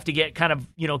who I have to get kind of,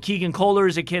 Keegan Kohler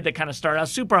is a kid that kind of started out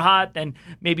super hot and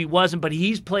maybe wasn't, but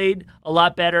he's played a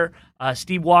lot better.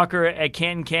 Steve Walker at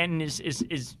Canton. Canton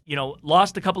is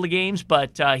lost a couple of games,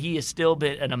 but he has still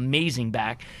been an amazing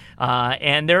back.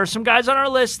 And there are some guys on our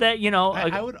list that,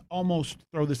 I would almost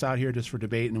throw this out here just for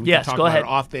debate, and we yes, can talk go about ahead. it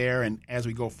off the air and as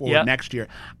we go forward next year.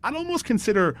 I'd almost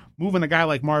consider moving a guy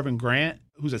like Marvin Grant,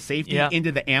 who's a safety,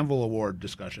 into the Anvil Award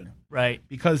discussion. Right.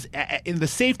 Because in the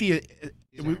safety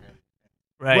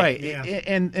right. Yeah.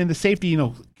 And the safety,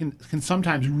 can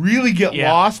sometimes really get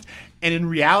lost. And in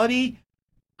reality,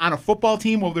 on a football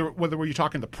team, whether you're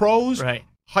talking the pros,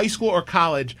 high school or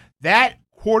college, that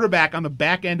quarterback on the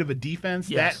back end of a defense,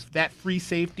 that free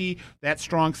safety, that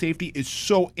strong safety is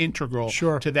so integral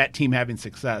to that team having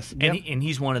success. And, and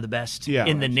he's one of the best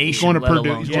in the nation. He's going to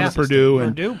Purdue. He's going to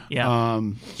Purdue.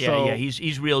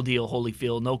 He's real deal,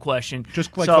 Holyfield, no question.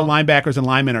 Just like the linebackers and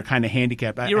linemen are kind of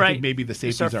handicapped. I think maybe the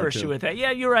safeties are too. With that. Yeah,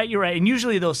 you're right. And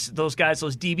usually those guys,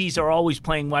 those DBs, are always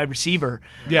playing wide receiver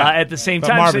at the same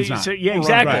time. Marvin's not.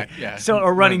 Exactly. Right.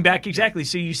 Or running back, exactly.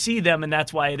 So you see them, and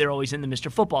that's why they're always in the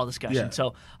Mr. Football discussion. Yeah.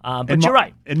 So, but you're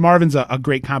right. And Marvin's a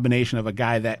great combination of a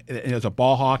guy that is a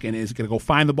ball hawk and is going to go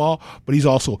find the ball, but he's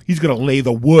going to lay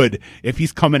the wood if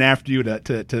he's coming after you to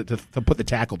put the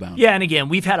tackle down. Yeah, and again,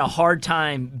 we've had a hard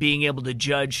time being able to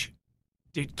judge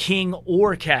King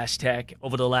or Cass Tech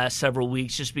over the last several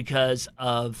weeks just because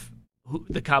of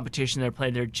the competition they're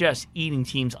playing. They're just eating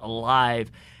teams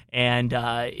alive, and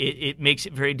it makes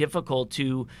it very difficult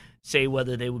to say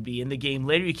whether they would be in the game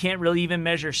later. You can't really even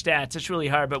measure stats. It's really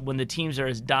hard, but when the teams are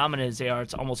as dominant as they are,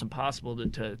 it's almost impossible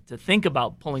to think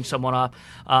about pulling someone off.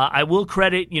 I will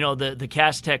credit, the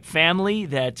Cass Tech family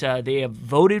that they have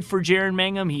voted for Jaron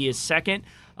Mangum. He is second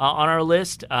on our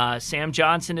list. Sam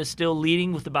Johnson is still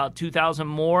leading with about 2,000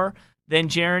 more than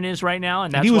Jaron is right now,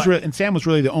 and that's and Sam was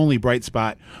really the only bright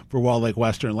spot for Walled Lake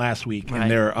Western last week, and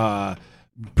they're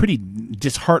pretty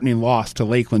disheartening loss to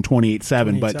Lakeland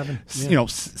 28-7. But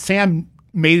Sam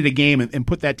made it a game and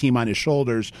put that team on his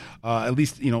shoulders. At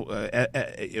least at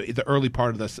the early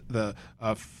part of the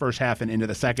first half and into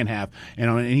the second half,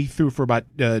 and he threw for about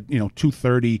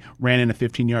 230, ran in a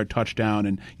 15-yard touchdown,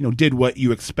 and did what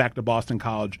you expect a Boston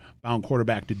College bound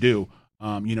quarterback to do.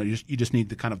 You just need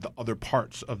the other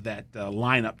parts of that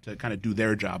lineup to kind of do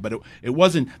their job. But it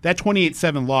wasn't that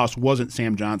 28-7 loss wasn't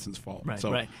Sam Johnson's fault. I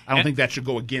don't think that should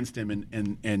go against him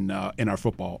in our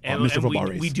football Mr. Football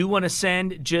race. We do want to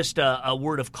send just a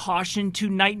word of caution to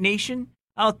Knight Nation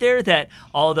out there that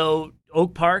although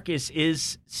Oak Park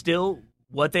is still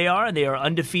what they are, and they are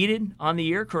undefeated on the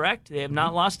year, correct? They have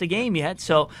not lost a game yet.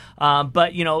 So,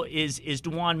 but is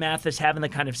DeJuan Mathis having the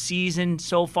kind of season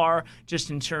so far, just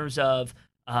in terms of,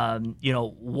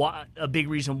 why, a big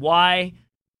reason why?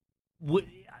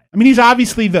 He's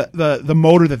obviously the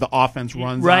motor that the offense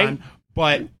runs on,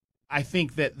 but I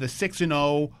think that the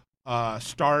 6-0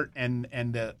 start and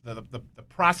the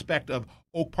prospect of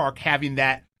Oak Park having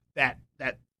that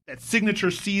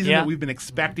signature season that we've been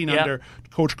expecting under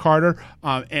Coach Carter,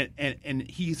 and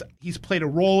he's played a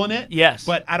role in it. Yes,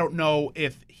 but I don't know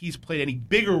if he's played any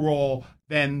bigger role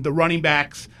than the running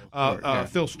backs,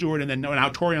 Phil Stewart, and then now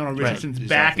Toriano Richardson's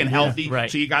back and healthy.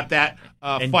 So you got that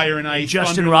fire and ice,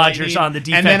 Justin Rogers on the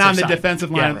defensive and then on the side.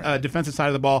 defensive line, defensive side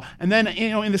of the ball, and then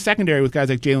in the secondary with guys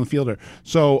like Jalen Fielder.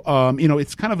 So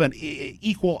it's kind of an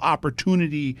equal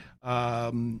opportunity.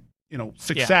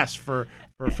 Success for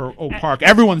Oak Park.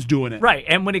 Everyone's doing it. Right.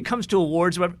 And when it comes to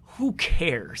awards, who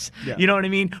cares? Yeah. You know what I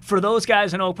mean? For those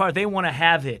guys in Oak Park, they want to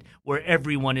have it where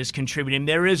everyone is contributing.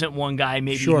 There isn't one guy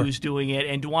maybe who's doing it,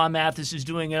 and DeJuan Mathis is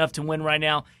doing enough to win right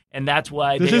now, and that's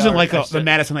why this isn't like the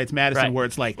Madison Heights Madison where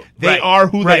it's like they are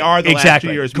who they are the last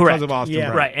 2 years because of Austin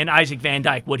Brown. Right. And Isaac Van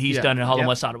Dyke, what he's done in Harlem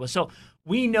West Ottawa. So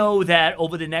we know that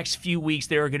over the next few weeks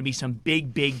there are going to be some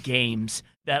big games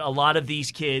that a lot of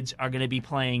these kids are going to be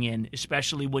playing in,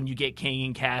 especially when you get King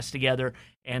and Cass together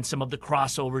and some of the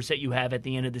crossovers that you have at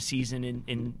the end of the season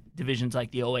in divisions like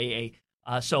the OAA.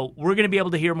 So we're going to be able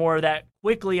to hear more of that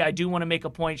quickly. I do want to make a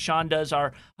point. Sean does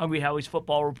our Hungry Howie's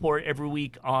football report every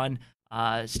week on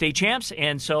state champs.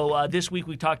 And so this week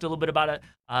we talked a little bit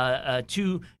about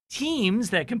two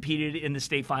teams that competed in the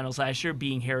state finals last year,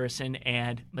 being Harrison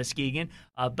and Muskegon,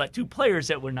 but two players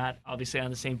that were not obviously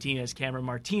on the same team as Cameron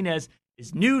Martinez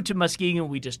is new to Muskegon.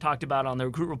 We just talked about on the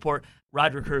recruit report.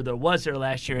 Roderick Herther was there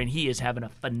last year, and he is having a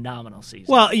phenomenal season.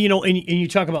 Well, and you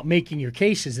talk about making your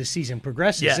case as the season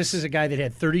progresses. Yes. This is a guy that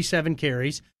had 37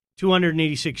 carries,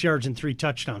 286 yards, and 3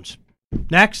 touchdowns.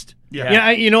 Next.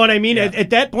 Yeah. You know what I mean? Yeah.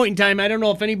 At that point in time, I don't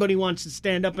know if anybody wants to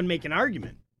stand up and make an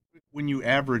argument. When you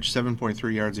average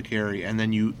 7.3 yards a carry and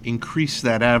then you increase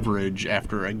that average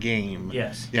after a game,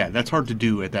 Yes. yeah, that's hard to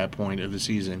do at that point of the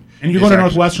season. And you're going to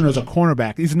Northwestern as a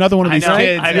cornerback. He's another one of these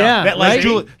kids that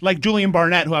like Julian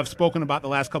Barnett, who I've spoken about the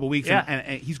last couple of weeks,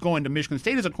 and he's going to Michigan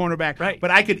State as a cornerback. Right.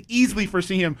 But I could easily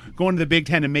foresee him going to the Big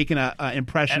Ten and making an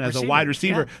impression as a wide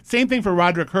receiver. Yeah. Same thing for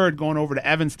Roderick Hurd going over to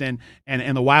Evanston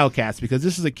and the Wildcats, because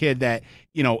this is a kid that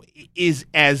is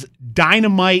as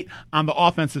dynamite on the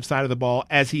offensive side of the ball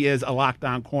as he is a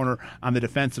lockdown corner on the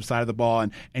defensive side of the ball,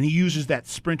 and he uses that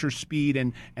sprinter speed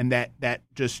and that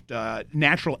just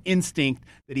natural instinct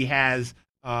that he has,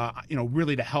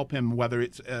 really to help him, whether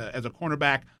it's as a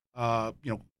cornerback,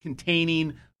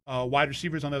 containing wide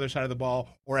receivers on the other side of the ball,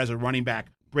 or as a running back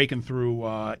breaking through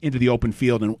into the open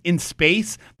field. And in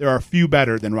space, there are few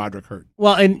better than Roderick Hurd.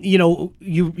 Well, and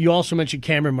you also mentioned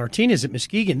Cameron Martinez at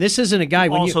Muskegon. This isn't a guy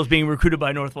also is being recruited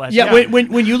by Northwestern. Yeah,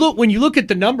 when you look at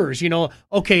the numbers,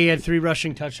 okay, he had 3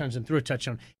 rushing touchdowns and threw a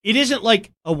touchdown. It isn't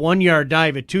like a 1-yard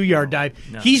dive, a 2-yard dive.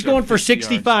 No, he's going for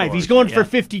 65. He's going for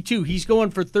 52. He's going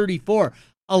for 34.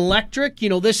 Electric.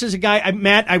 This is a guy,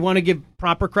 Matt, I want to give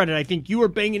proper credit. I think you were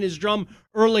banging his drum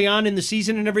early on in the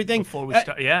season and everything. Before we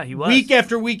start, he was. Week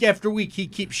after week after week, he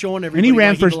keeps showing everybody. And he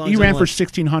ran for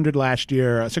 1,600 last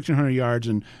year, 1,600 yards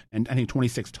and I think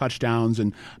 26 touchdowns.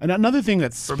 And another thing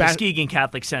that's for Muskegon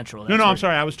Catholic Central. No, I'm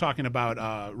sorry. I was talking about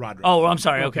Roderick. Oh, I'm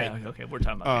sorry. Okay, we're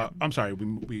talking about. I'm sorry.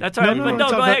 We that's all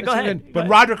right. Go ahead. But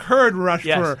Roderick Hurd rushed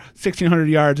for 1,600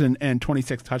 yards and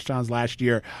 26 touchdowns last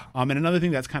year. And another thing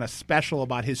that's kind of special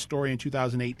about his story in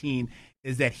 2018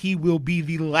 is that he will be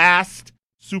the last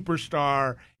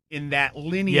superstar in that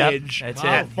lineage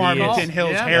at Farmington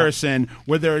Hills Harrison,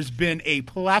 where there's been a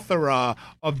plethora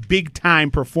of big-time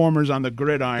performers on the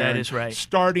gridiron. That is right.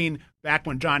 Starting back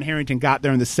when John Harrington got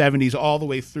there in the 70s, all the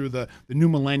way through the new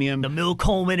millennium. The Mill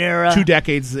Coleman era. 2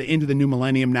 decades into the new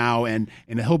millennium now, and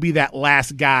he'll be that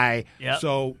last guy. Yep.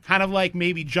 So kind of like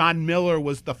maybe John Miller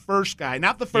was the first guy,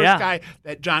 not the first guy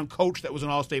that John coached that was an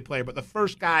all-state player, but the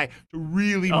first guy to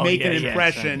really make an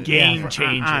impression. Game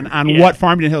changer. On what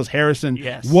Farmington Hills Harrison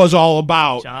was all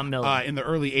about John Miller. In the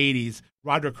early 80s.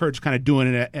 Roderick Hurd's kind of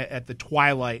doing it at the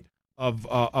twilight of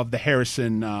the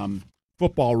Harrison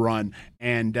football run,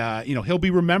 and he'll be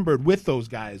remembered with those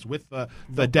guys, with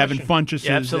the Devin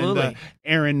Funcheses and the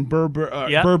Aaron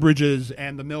Burbridges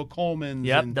and the Mill Colemans.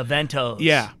 Yep, the Ventos.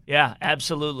 Yeah,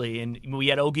 absolutely. And we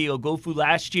had Ogie Ogofu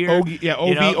last year.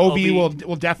 Ovi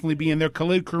will definitely be in there.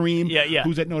 Khalid Kareem,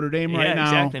 who's at Notre Dame right now.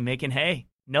 Exactly, making hay.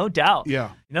 No doubt.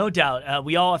 Yeah. No doubt.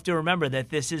 We all have to remember that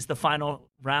this is the final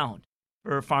round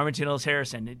for Farmington Hills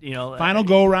Harrison. Final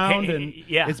go round, and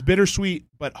it's bittersweet,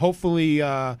 but hopefully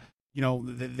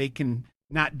they can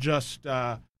not just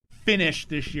finish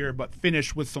this year, but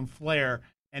finish with some flair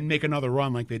and make another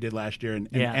run like they did last year and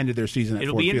ended their season at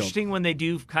It'll Ford be Field. Interesting when they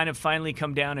do kind of finally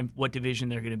come down and what division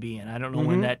they're going to be in. I don't know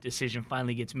when that decision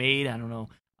finally gets made. I don't know.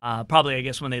 Probably, I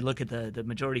guess, when they look at the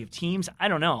majority of teams. I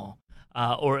don't know.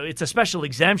 Or it's a special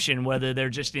exemption whether they're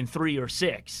just in 3 or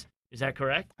 6. Is that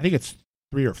correct? I think it's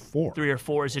 3 or 4. 3 or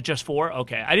 4. Is it just 4?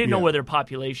 Okay. I didn't know where their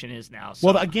population is now. So.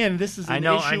 Well, again, this is an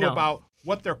issue about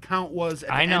what their count was at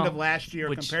the end of last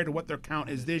year compared to what their count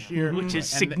is this year. Which is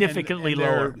significantly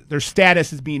lower. Their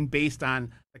status is being based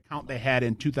on the count they had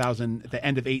in 2000 at the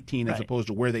end of 18 as opposed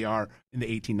to where they are in the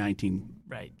 18-19.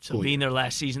 Right. So being their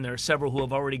last season, there are several who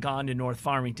have already gone to North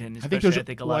Farmington. I think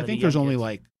there's only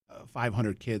like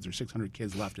 500 kids or 600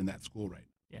 kids left in that school right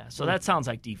now. Yeah, so that sounds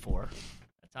like D4.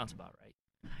 That sounds about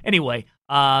right. Anyway,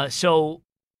 so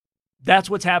that's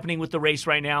what's happening with the race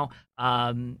right now.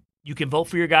 You can vote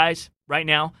for your guys right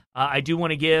now. I do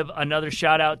want to give another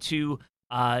shout-out to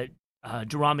Jerron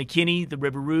McKinney, the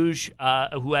River Rouge,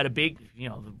 who had a big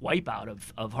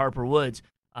wipeout of Harper Woods.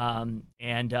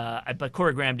 But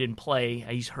Corey Graham didn't play.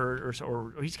 He's hurt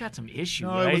or he's got some issue.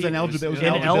 No, right? it was ineligible.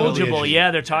 Ineligible.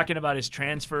 Yeah, they're talking about his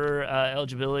transfer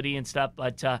eligibility and stuff.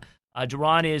 But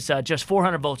Jerron is just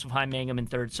 400 votes behind Mangum in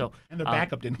third. So and their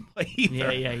backup didn't play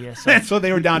either. Yeah. So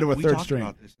they were down to a third string.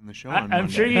 About this in the show I'm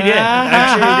sure you did.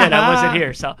 I'm sure you did. I wasn't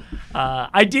here, so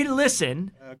I did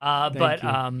listen. But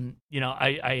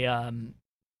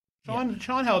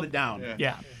Sean held it down.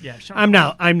 Yeah. I'm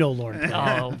no Lauren.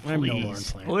 Oh, please, I'm no Lauren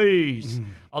Plant. Please.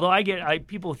 Although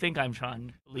people think I'm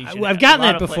Sean Legion. I've gotten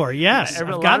that before. Yes, I've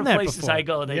gotten lot of that places before. I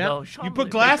go, they go. Sean, you put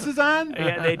glasses on?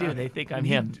 Yeah, they do. They think I'm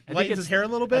him. Lightens his hair a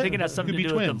little bit. I think it has something to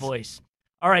do with the voice.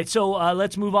 All right, so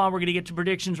let's move on. We're going to get to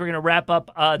predictions. We're going to wrap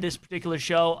up this particular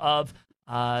show of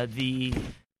the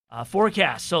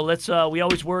Forecast. So let's. We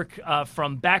always work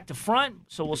from back to front.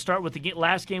 So we'll start with the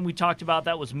last game we talked about.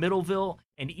 That was Middleville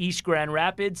and East Grand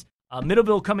Rapids.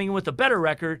 Middleville coming in with a better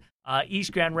record.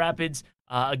 East Grand Rapids,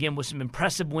 again, with some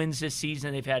impressive wins this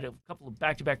season. They've had a couple of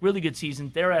back-to-back really good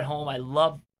seasons. They're at home. I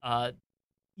love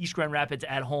East Grand Rapids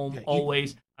at home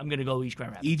always. I'm going to go East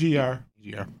Grand Rapids. EGR.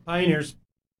 Pioneers.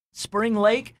 Spring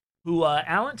Lake, who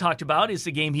Alan talked about, is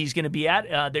the game he's going to be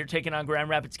at. They're taking on Grand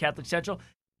Rapids Catholic Central.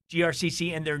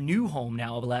 GRCC and their new home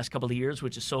now over the last couple of years,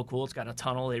 which is so cool. It's got a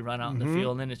tunnel. They run out in the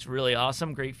field, and it's really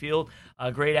awesome. Great field.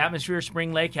 Great atmosphere.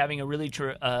 Spring Lake having a really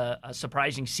a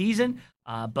surprising season,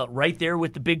 but right there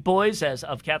with the big boys as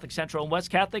of Catholic Central and West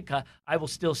Catholic. I will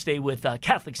still stay with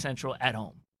Catholic Central at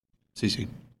home. CC.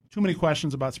 Too many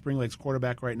questions about Spring Lake's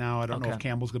quarterback right now. I don't know if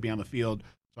Campbell's going to be on the field,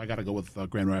 so I got to go with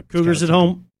Grand Rapids. Cougars at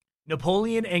home.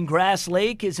 Napoleon and Grass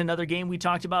Lake is another game we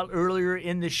talked about earlier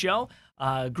in the show.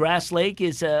 Grass Lake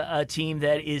is a team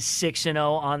that is 6-0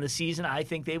 on the season. I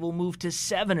think they will move to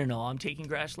 7-0. I'm taking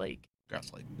Grass Lake.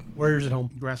 Grass Lake. Warriors at home.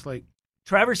 Grass Lake.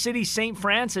 Traverse City St.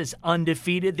 Francis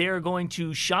undefeated. They are going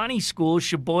to Shawnee School,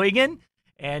 Sheboygan,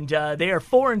 and they are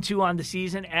 4-2 on the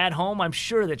season at home. I'm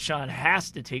sure that Sean has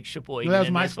to take Sheboygan. That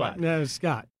was my spot. No, it was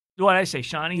Scott. What did I say,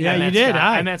 Shawnee? Yeah, you did.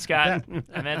 I meant Scott.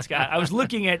 I meant Scott. I was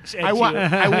looking at I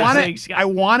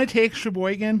want to take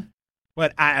Sheboygan,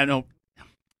 but I don't know.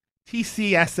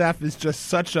 TCSF is just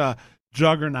such a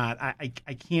juggernaut. I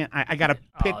can't. I got to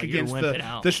pick against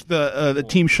the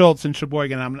Team Schultz and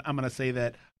Sheboygan. I'm going to say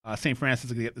that St. Francis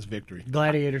is going to get this victory.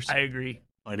 Gladiators. I agree.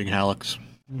 Fighting Halleck's.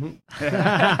 All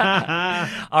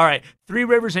right. Three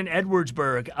Rivers and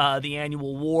Edwardsburg. The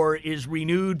annual war is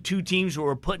renewed. Two teams who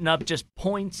are putting up just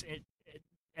points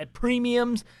at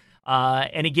premiums.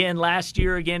 And again, last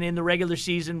year, in the regular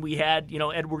season, we had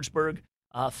Edwardsburg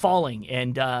falling.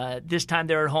 And this time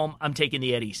they're at home. I'm taking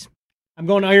the Eddies. I'm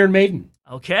going Iron Maiden.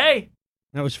 Okay.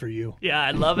 That was for you. Yeah,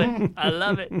 I love it. I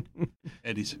love it.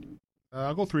 Eddies.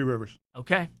 I'll go Three Rivers.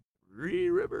 Okay. Three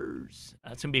Rivers.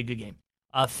 That's going to be a good game.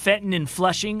 Fenton and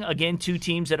Flushing, again, two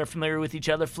teams that are familiar with each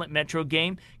other. Flint Metro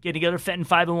game. Getting together, Fenton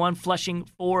 5-1, Flushing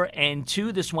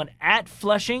 4-2. This one at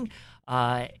Flushing.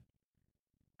 I'm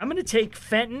going to take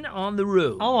Fenton on the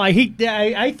road. Oh, I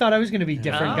thought I was going to be a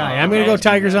different guy. I'm going to go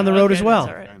Tigers on the road as well.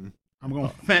 All right. I'm going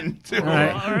Fenton, too. All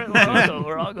right.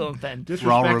 We're all going Fenton.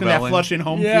 Disrespecting that Flushing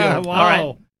home field. Wow. All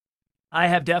right. I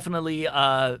have definitely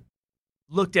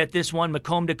looked at this one,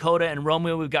 Macomb, Dakota, and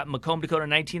Romeo. We've got Macomb, Dakota,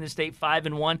 19th state,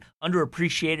 5-1.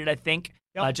 Underappreciated, I think,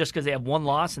 just because they have one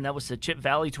loss, and that was the Chip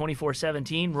Valley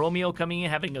 24-17. Romeo coming in,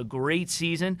 having a great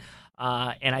season.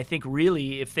 And I think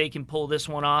really if they can pull this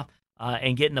one off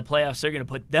and get in the playoffs, they're going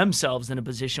to put themselves in a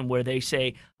position where they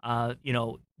say, the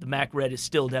MAC Red is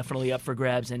still definitely up for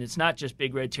grabs, and it's not just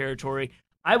Big Red territory.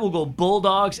 I will go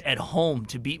Bulldogs at home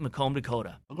to beat Macomb,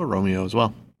 Dakota. I'll go Romeo as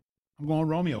well. I'm going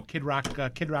Romeo, Kid Rock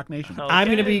Nation. Okay. I'm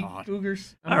going to be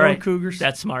Cougars. All right, Cougars.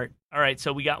 That's smart. All right,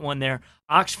 so we got one there.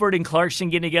 Oxford and Clarkson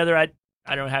getting together.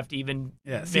 I don't have to even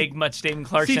make much statement.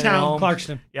 Clarkson at home.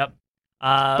 Clarkson. Yep.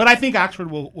 But I think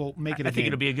Oxford will make it. I think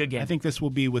it'll be a good game. I think this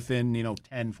will be within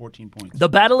 10, 14 points. The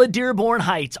Battle of Dearborn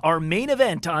Heights, our main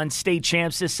event on State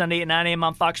Champs this Sunday at 9 a.m.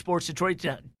 on Fox Sports Detroit.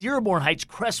 Dearborn Heights,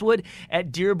 Crestwood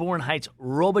at Dearborn Heights,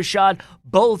 Robichaud.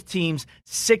 Both teams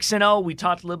 6-0. We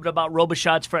talked a little bit about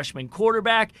Robichaud's freshman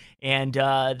quarterback and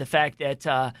the fact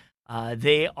that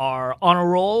they are on a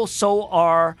roll. So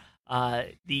are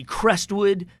the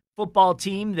Crestwood football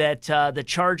team that the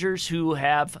Chargers, who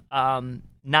have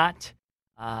not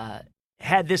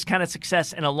had this kind of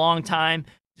success in a long time.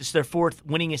 Just their fourth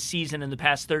winningest season in the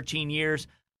past 13 years.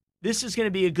 This is going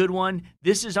to be a good one.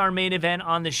 This is our main event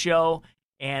on the show,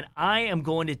 and I am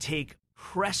going to take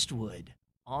Crestwood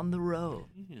on the road.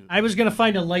 I was going to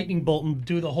find a lightning bolt and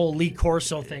do the whole Lee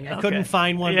Corso thing. I couldn't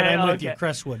find one, but I'm with you,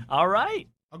 Crestwood. All right.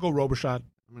 I'll go Robichaud.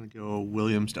 I'm going to go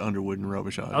Williams to Underwood and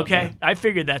Robichaud. Okay. I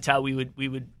figured that's how we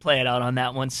would play it out on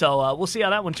that one. So we'll see how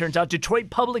that one turns out.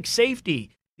 Detroit Public Safety,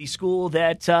 the school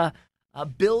that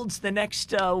builds the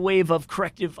next wave of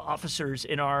corrective officers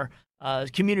in our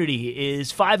community,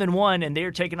 is 5-1, and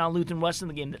they're taking on Lutheran Wesleyan,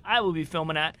 the game that I will be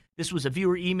filming at. This was a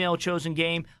viewer email chosen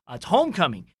game. It's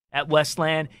homecoming at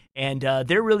Westland, and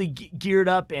they're really geared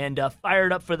up and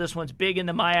fired up for this one. It's big in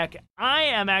the MIAC. I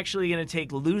am actually going to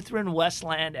take Lutheran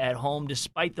Westland at home,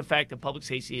 despite the fact that public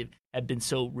safety have been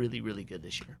so really, really good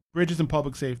this year. Bridges and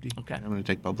public safety. Okay. I'm going to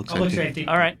take public safety.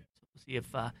 All right. We'll see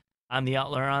if I'm the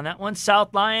outlier on that one.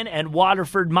 South Lyon and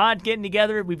Waterford Mott getting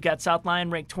together. We've got South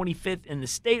Lyon ranked 25th in the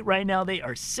state right now. They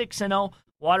are 6-0.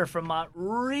 Waterford Mott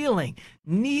reeling,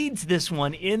 needs this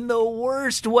one in the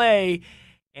worst way.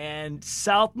 And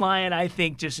South Lyon, I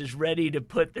think, just is ready to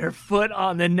put their foot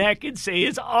on the neck and say,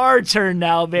 it's our turn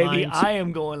now, baby. Lions. I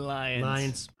am going Lions.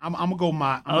 Lions. I'm going to go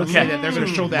I'm going to say that they're going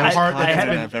to show that heart.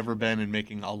 I've ever been in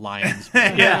making a Lions.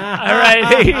 Yeah, all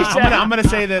right. I'm going to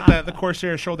say that the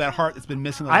Corsairs showed that heart that's been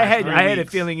missing the last 3 weeks. I had a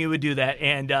feeling you would do that.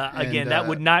 And again, that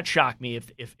would not shock me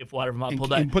if Water Vermont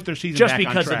pulled that. And put their season just back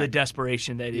on because track. of the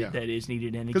desperation that is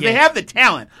needed. Because they have the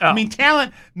talent. Oh. I mean,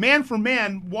 talent, man for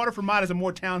man, Water Vermont is a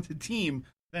more talented team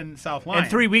than South Lyon.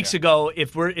 And 3 weeks ago,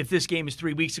 if this game is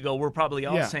 3 weeks ago, we're probably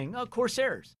all saying,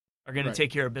 Corsairs are going to take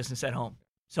care of business at home.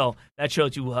 So that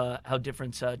shows you how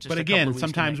different just But a again, couple of weeks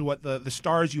sometimes what the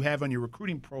stars you have on your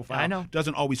recruiting profile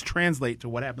doesn't always translate to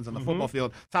what happens on the football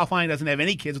field. South Lyon doesn't have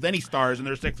any kids with any stars, and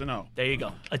they're 6-0. There you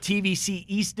go. A TVC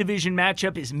East Division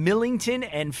matchup is Millington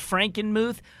and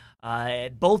Frankenmuth.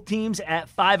 Both teams at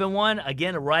 5-1.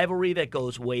 Again, a rivalry that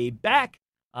goes way back.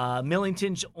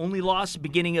 Millington's only loss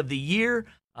beginning of the year.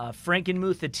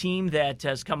 Frankenmuth, a team that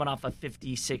has coming off a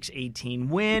 56-18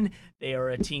 win. They are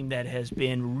a team that has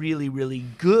been really, really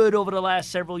good over the last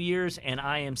several years, and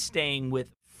I am staying with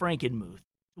Frankenmuth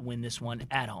to win this one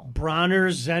at home.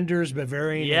 Bronners, Zenders,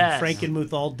 Bavarian, and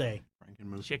Frankenmuth all day.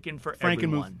 Chicken for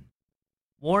everyone.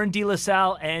 Warren De La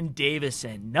Salle and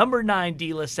Davison. Number 9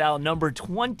 De La Salle, number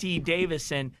 20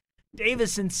 Davison.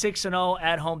 Davison 6-0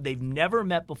 at home. They've never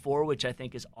met before, which I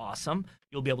think is awesome.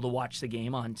 You'll be able to watch the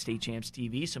game on State Champs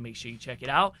TV, so make sure you check it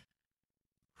out.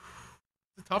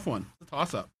 It's a tough one. It's a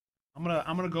toss-up. I'm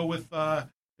gonna go with the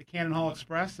Cannon Hall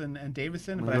Express and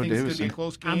Davison, but I think it's going to be a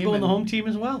close game. I'm going the home team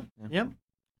as well. Yep.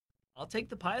 I'll take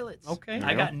the Pilots. Okay.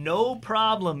 I got no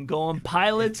problem going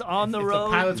Pilots on the road.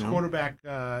 If the Pilots quarterback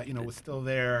was still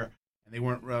there and they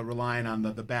weren't relying on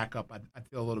the backup, I'd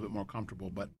feel a little bit more comfortable,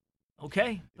 but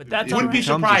okay, but that's wouldn't be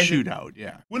surprised. Shootout,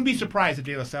 yeah. Wouldn't be surprised if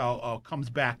De La Salle comes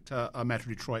back to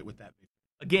Metro Detroit with that.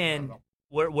 Again,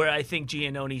 where I think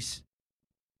Giannoni's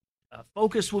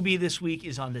focus will be this week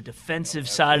is on the defensive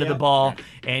side of the ball,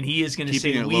 and he is going to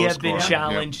say, "We have been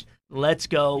challenged. Let's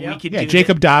go. We can do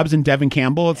Jacob Dobbs and Devin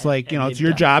Campbell. It's like, it's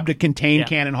your job to contain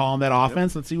Cannon Hall in that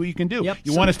offense. Let's see what you can do.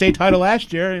 You won a state title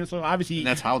last year, and so obviously and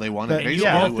that's how they won it.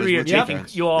 All three are taking.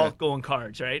 You all going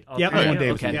cards, right?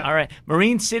 Okay. All right.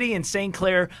 Marine City and St.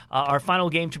 Clair, our final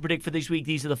game to predict for this week.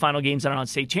 These are the final games that are on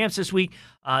State Champs this week.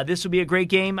 This will be a great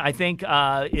game. I think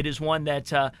it is one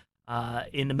that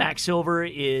in the MAC Silver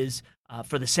is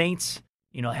for the Saints.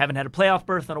 Haven't had a playoff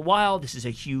berth in a while. This is a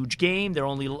huge game. They're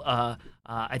only,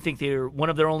 I think one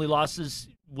of their only losses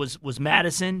was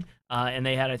Madison, and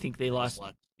they lost,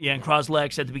 in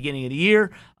Croslex at the beginning of the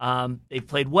year. They've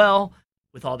played well.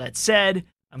 With all that said,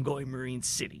 I'm going Marine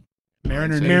City.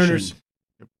 Mariners.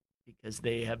 Because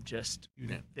they have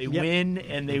win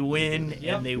and they win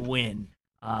and they win.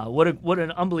 What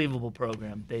an unbelievable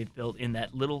program they've built in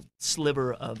that little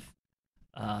sliver of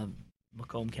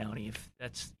Macomb County, if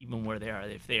that's even where they are.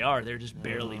 If they are, they're just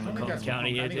barely Macomb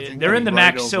County. They're in the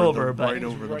MAC Silver, but right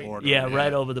over the border.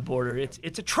 Right over the border.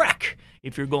 It's a trek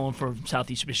if you're going from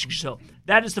Southeast Michigan. So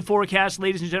that is the forecast,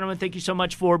 ladies and gentlemen. Thank you so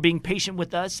much for being patient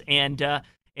with us and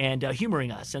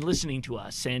humoring us and listening to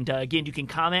us. And again, you can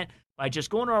comment by just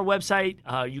going to our website.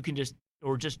 You can just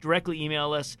directly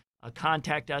email us.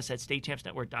 Contact us at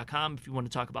statechampsnetwork.com if you want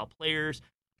to talk about players.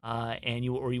 And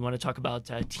you want to talk about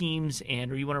teams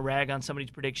or you want to rag on somebody's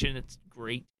prediction, it's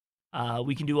great.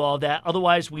 We can do all that.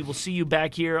 Otherwise, we will see you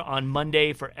back here on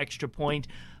Monday for Extra Point.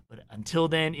 But until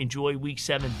then, enjoy Week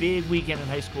 7. Big weekend in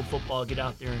high school football. Get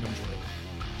out there and enjoy it.